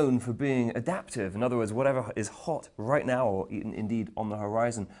known for being adaptive. In other words, whatever is hot right now, or indeed on the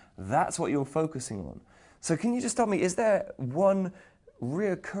horizon, that's what you're focusing on. So can you just tell me, is there one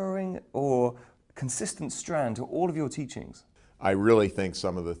reoccurring or consistent strand to all of your teachings? I really think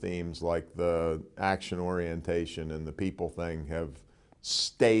some of the themes like the action orientation and the people thing have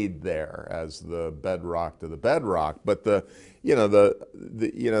stayed there as the bedrock to the bedrock. But there are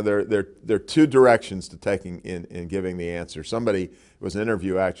two directions to taking in giving the answer. It was an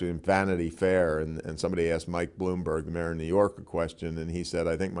interview actually in Vanity Fair, and somebody asked Mike Bloomberg, the mayor of New York, a question, and he said,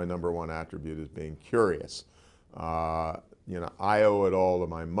 I think my number one attribute is being curious. I owe it all to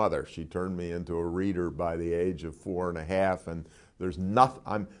my mother. She turned me into a reader by the age of 4.5, and there's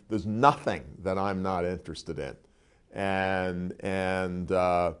nothing that I'm not interested in. I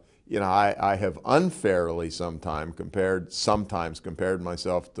have unfairly sometimes compared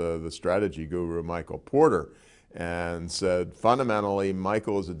myself to the strategy guru Michael Porter, and said fundamentally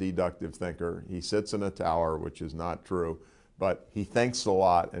Michael is a deductive thinker. He sits in a tower, which is not true, but he thinks a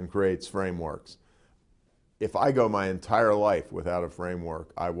lot and creates frameworks. If I go my entire life without a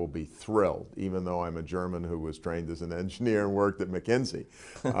framework, I will be thrilled, even though I'm a German who was trained as an engineer and worked at McKinsey.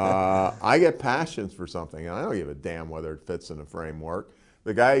 I get passions for something, and I don't give a damn whether it fits in a framework.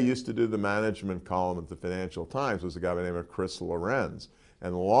 The guy who used to do the management column at the Financial Times was a guy by the name of Chris Lorenz.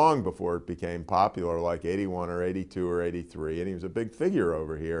 And long before it became popular, like 81 or 82 or 83, and he was a big figure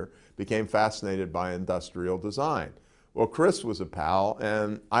over here, became fascinated by industrial design. Well, Chris was a pal,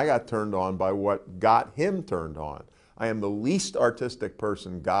 and I got turned on by what got him turned on. I am the least artistic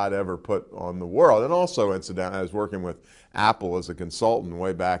person God ever put on the world. And also, incidentally, I was working with Apple as a consultant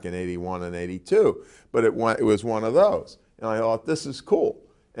way back in 81 and 82. But it was one of those. And I thought, this is cool.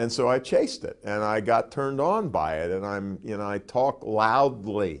 And so I chased it, and I got turned on by it. And I talk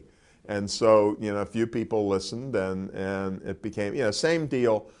loudly. And so, a few people listened, and it became, same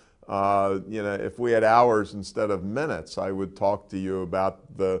deal. If we had hours instead of minutes, I would talk to you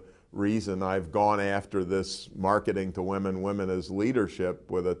about the reason I've gone after this marketing to women, women as leadership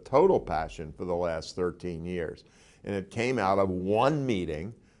with a total passion for the last 13 years. And it came out of one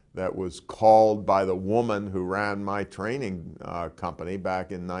meeting that was called by the woman who ran my training company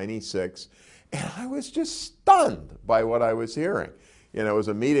back in '96. And I was just stunned by what I was hearing. It was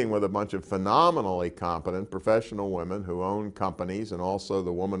a meeting with a bunch of phenomenally competent professional women who own companies, and also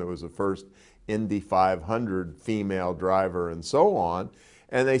the woman who was the first Indy 500 female driver and so on.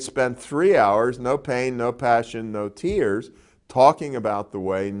 And they spent 3 hours, no pain, no passion, no tears, talking about the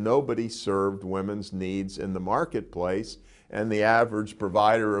way nobody served women's needs in the marketplace, and the average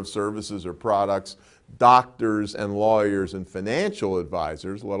provider of services or products, doctors and lawyers and financial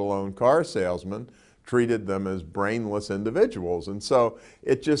advisors, let alone car salesmen, treated them as brainless individuals. And so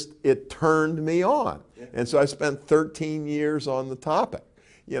it turned me on. Yeah. And so I spent 13 years on the topic.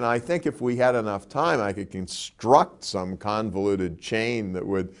 I think if we had enough time, I could construct some convoluted chain that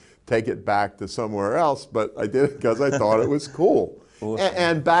would take it back to somewhere else, but I did it because I thought it was cool. Awesome.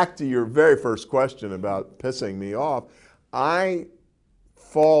 And back to your very first question about pissing me off, I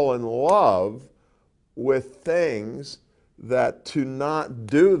fall in love with things that to not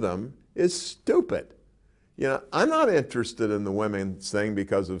do them is stupid. I'm not interested in the women's thing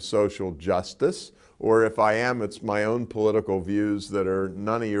because of social justice, or if I am, it's my own political views that are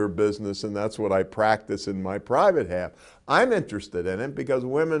none of your business, and that's what I practice in my private half. I'm interested in it because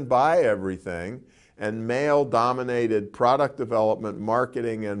women buy everything, and male-dominated product development,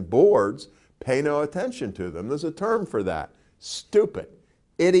 marketing, and boards pay no attention to them. There's a term for that: stupid,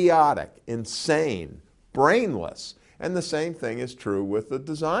 idiotic, insane, brainless. And the same thing is true with the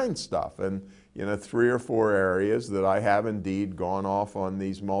design stuff. And 3 or 4 areas that I have indeed gone off on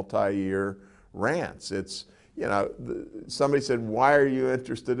these multi-year rants. It's, somebody said, why are you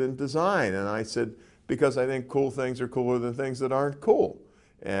interested in design? And I said, because I think cool things are cooler than things that aren't cool.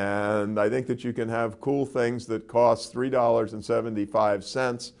 And I think that you can have cool things that cost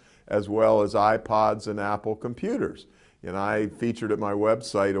 $3.75 as well as iPods and Apple computers. I featured at my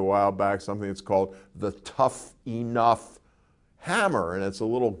website a while back something that's called the Tough Enough hammer, and it's a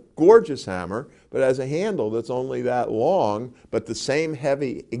little gorgeous hammer, but it has a handle that's only that long, but the same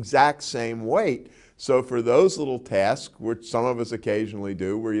heavy, exact same weight. So for those little tasks, which some of us occasionally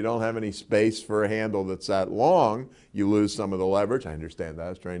do, where you don't have any space for a handle that's that long, you lose some of the leverage. I understand that. I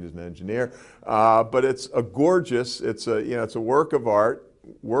was trained as an engineer, but it's a gorgeous. It's a work of art.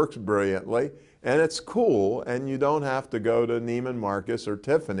 Works brilliantly, and it's cool. And you don't have to go to Neiman Marcus or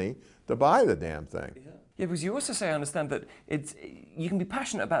Tiffany to buy the damn thing. Yeah, because you also say, I understand, that you can be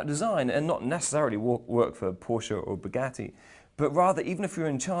passionate about design and not necessarily work for Porsche or Bugatti, but rather, even if you're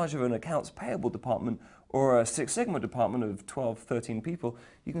in charge of an accounts payable department or a Six Sigma department of 12, 13 people,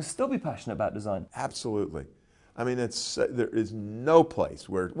 you can still be passionate about design. Absolutely. I mean, there is no place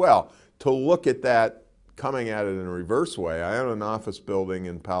where, to look at that coming at it in a reverse way, I own an office building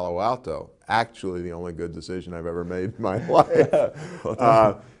in Palo Alto. Actually, the only good decision I've ever made in my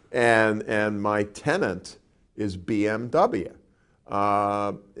life. And my tenant is BMW.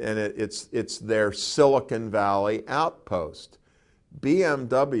 And it's their Silicon Valley outpost.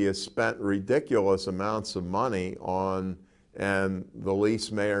 BMW spent ridiculous amounts of money on, and the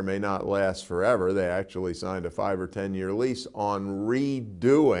lease may or may not last forever. They actually signed a 5 or 10 year lease on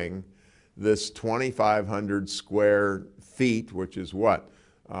redoing this 2,500 square feet, which is what,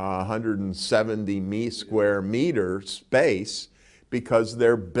 170 square meter space, because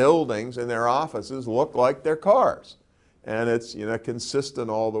their buildings and their offices look like their cars. And it's, you know, consistent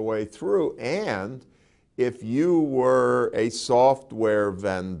all the way through. And if you were a software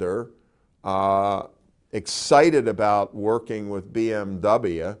vendor excited about working with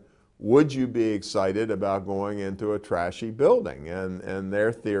BMW, would you be excited about going into a trashy building? And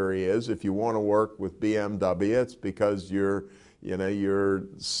their theory is, if you want to work with BMW, it's because you're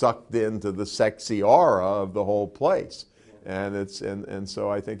sucked into the sexy aura of the whole place. And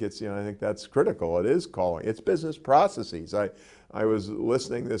so I think it's, I think that's critical. It is calling. It's business processes. I was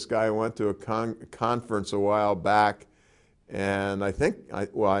listening. This guy went to a conference a while back, and I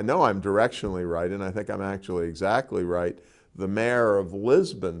know I'm directionally right, and I think I'm actually exactly right. The mayor of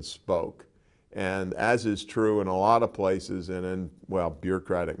Lisbon spoke, and as is true in a lot of places and in,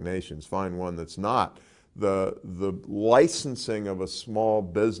 bureaucratic nations, find one that's not, the licensing of a small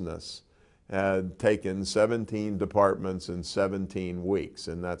business had taken 17 departments in 17 weeks,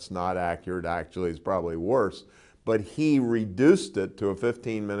 and that's not accurate. Actually, it's probably worse. But he reduced it to a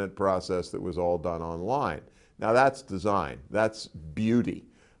 15-minute process that was all done online. Now that's design. That's beauty,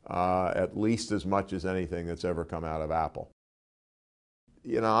 at least as much as anything that's ever come out of Apple.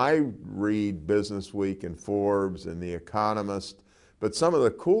 I read Business Week and Forbes and The Economist, but some of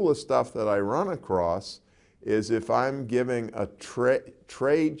the coolest stuff that I run across is if I'm giving a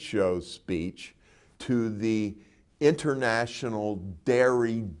trade show speech to the International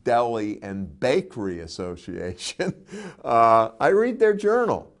Dairy, Deli, and Bakery Association, I read their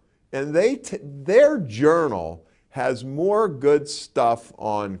journal. And their journal has more good stuff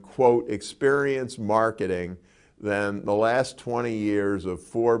on, quote, experience marketing than the last 20 years of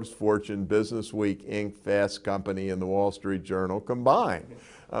Forbes, Fortune, Business Week, Inc., Fast Company, and the Wall Street Journal combined.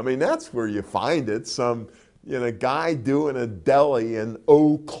 I mean, that's where you find it. Some guy doing a deli in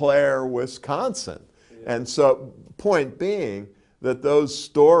Eau Claire, Wisconsin. Yeah. And so, point being that those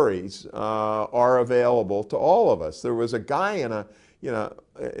stories are available to all of us. There was a guy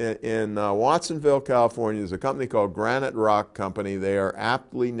in Watsonville, California. There's a company called Granite Rock Company. They are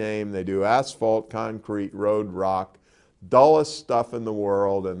aptly named. They do asphalt, concrete, road rock, dullest stuff in the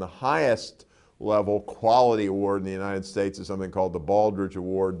world, and the highest level quality award in the United States is something called the Baldrige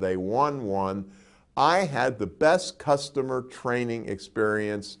Award. They won one. I had the best customer training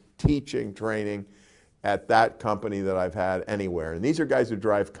experience, teaching training at that company that I've had anywhere. And these are guys who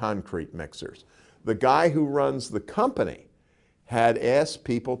drive concrete mixers. The guy who runs the company had asked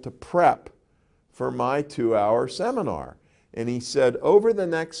people to prep for my 2-hour seminar. And he said, over the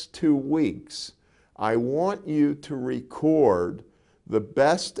next 2 weeks, I want you to record the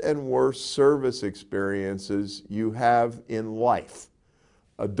best and worst service experiences you have in life.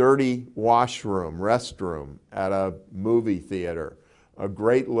 A dirty washroom, restroom at a movie theater, a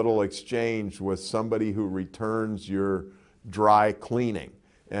great little exchange with somebody who returns your dry cleaning,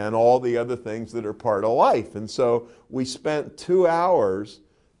 and all the other things that are part of life. And so we spent 2 hours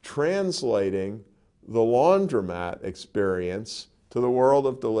translating the laundromat experience to the world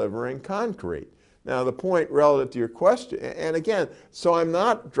of delivering concrete. Now the point relative to your question, and again, so I'm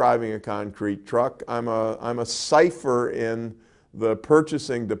not driving a concrete truck, I'm a cipher in the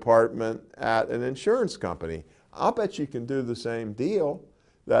purchasing department at an insurance company. I'll bet you can do the same deal,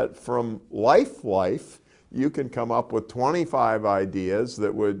 that from life, you can come up with 25 ideas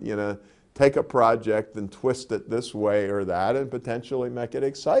that would, take a project and twist it this way or that and potentially make it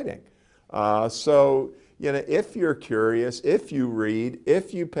exciting. So, if you're curious, if you read,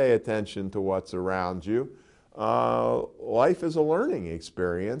 if you pay attention to what's around you, life is a learning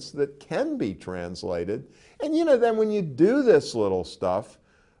experience that can be translated. And then when you do this little stuff,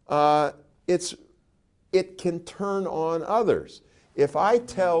 it can turn on others. If I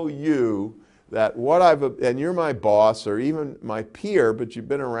tell you that and you're my boss or even my peer, but you've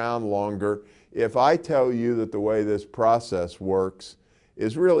been around longer, if I tell you that the way this process works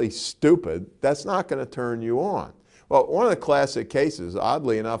is really stupid, that's not going to turn you on. Well, one of the classic cases,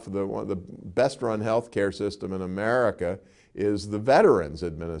 oddly enough, one of the best run healthcare system in America is the Veterans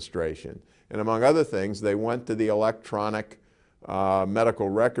Administration. And among other things, they went to the electronic medical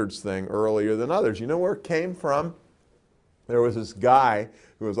records thing earlier than others. You know where it came from? There was this guy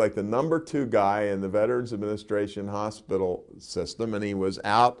who was like the #2 guy in the Veterans Administration hospital system, and he was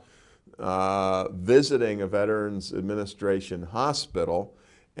out visiting a Veterans Administration hospital,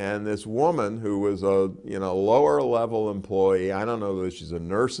 and this woman who was a lower level employee, I don't know whether she's a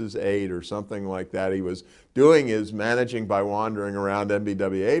nurse's aide or something like that, he was doing his managing by wandering around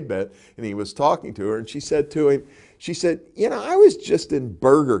MBWA bit, and he was talking to her, and she said to him, she said, I was just in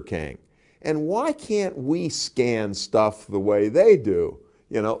Burger King, and why can't we scan stuff the way they do?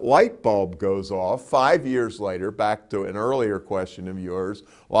 Light bulb goes off. 5 years later, back to an earlier question of yours,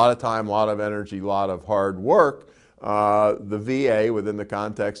 a lot of time, a lot of energy, a lot of hard work. The VA, within the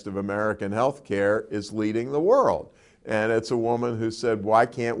context of American healthcare, is leading the world. And it's a woman who said, why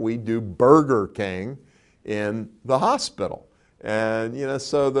can't we do Burger King in the hospital? And,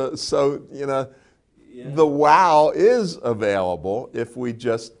 the wow is available if we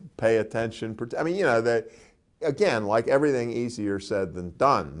just pay attention. I mean, again, like everything, easier said than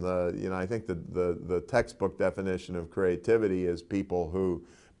done. I think the textbook definition of creativity is people who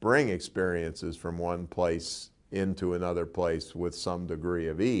bring experiences from one place into another place with some degree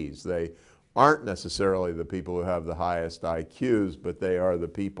of ease. They aren't necessarily the people who have the highest IQs, but they are the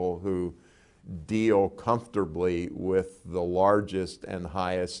people who deal comfortably with the largest and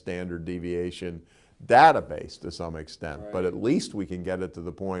highest standard deviation database to some extent. Right. But at least we can get it to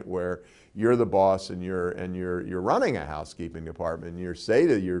the point where you're the boss and you're running a housekeeping department, and you say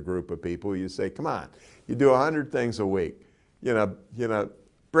to your group of people, you say, come on, you do 100 things a week.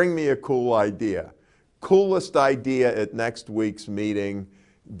 Bring me a cool idea. Coolest idea at next week's meeting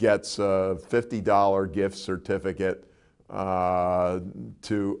gets a $50 gift certificate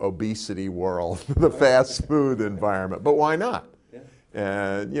to Obesity World, the fast food environment. But why not?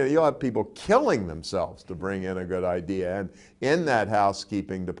 And you'll have people killing themselves to bring in a good idea. And in that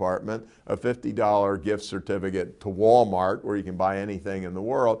housekeeping department, a $50 gift certificate to Walmart, where you can buy anything in the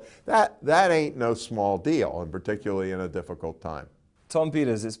world, that ain't no small deal, and particularly in a difficult time. Tom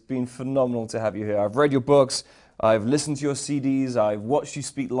Peters, it's been phenomenal to have you here. I've read your books, I've listened to your CDs, I've watched you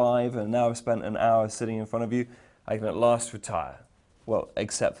speak live, and now I've spent an hour sitting in front of you. I can at last retire. Well,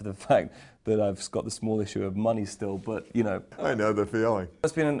 except for the fact that I've got the small issue of money still, but I know the feeling.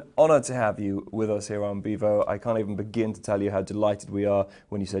 It's been an honor to have you with us here on Bevo. I can't even begin to tell you how delighted we are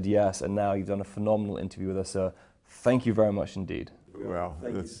when you said yes, and now you've done a phenomenal interview with us, sir. Thank you very much indeed. Well,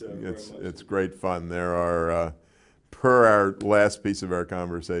 it's great fun. There are, per our last piece of our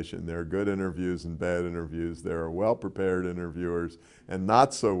conversation, there are good interviews and bad interviews. There are well-prepared interviewers and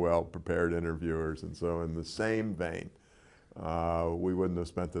not so well-prepared interviewers, and so in the same vein, we wouldn't have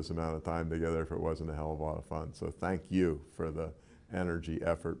spent this amount of time together if it wasn't a hell of a lot of fun. So thank you for the energy,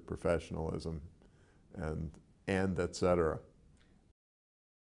 effort, professionalism, and et cetera.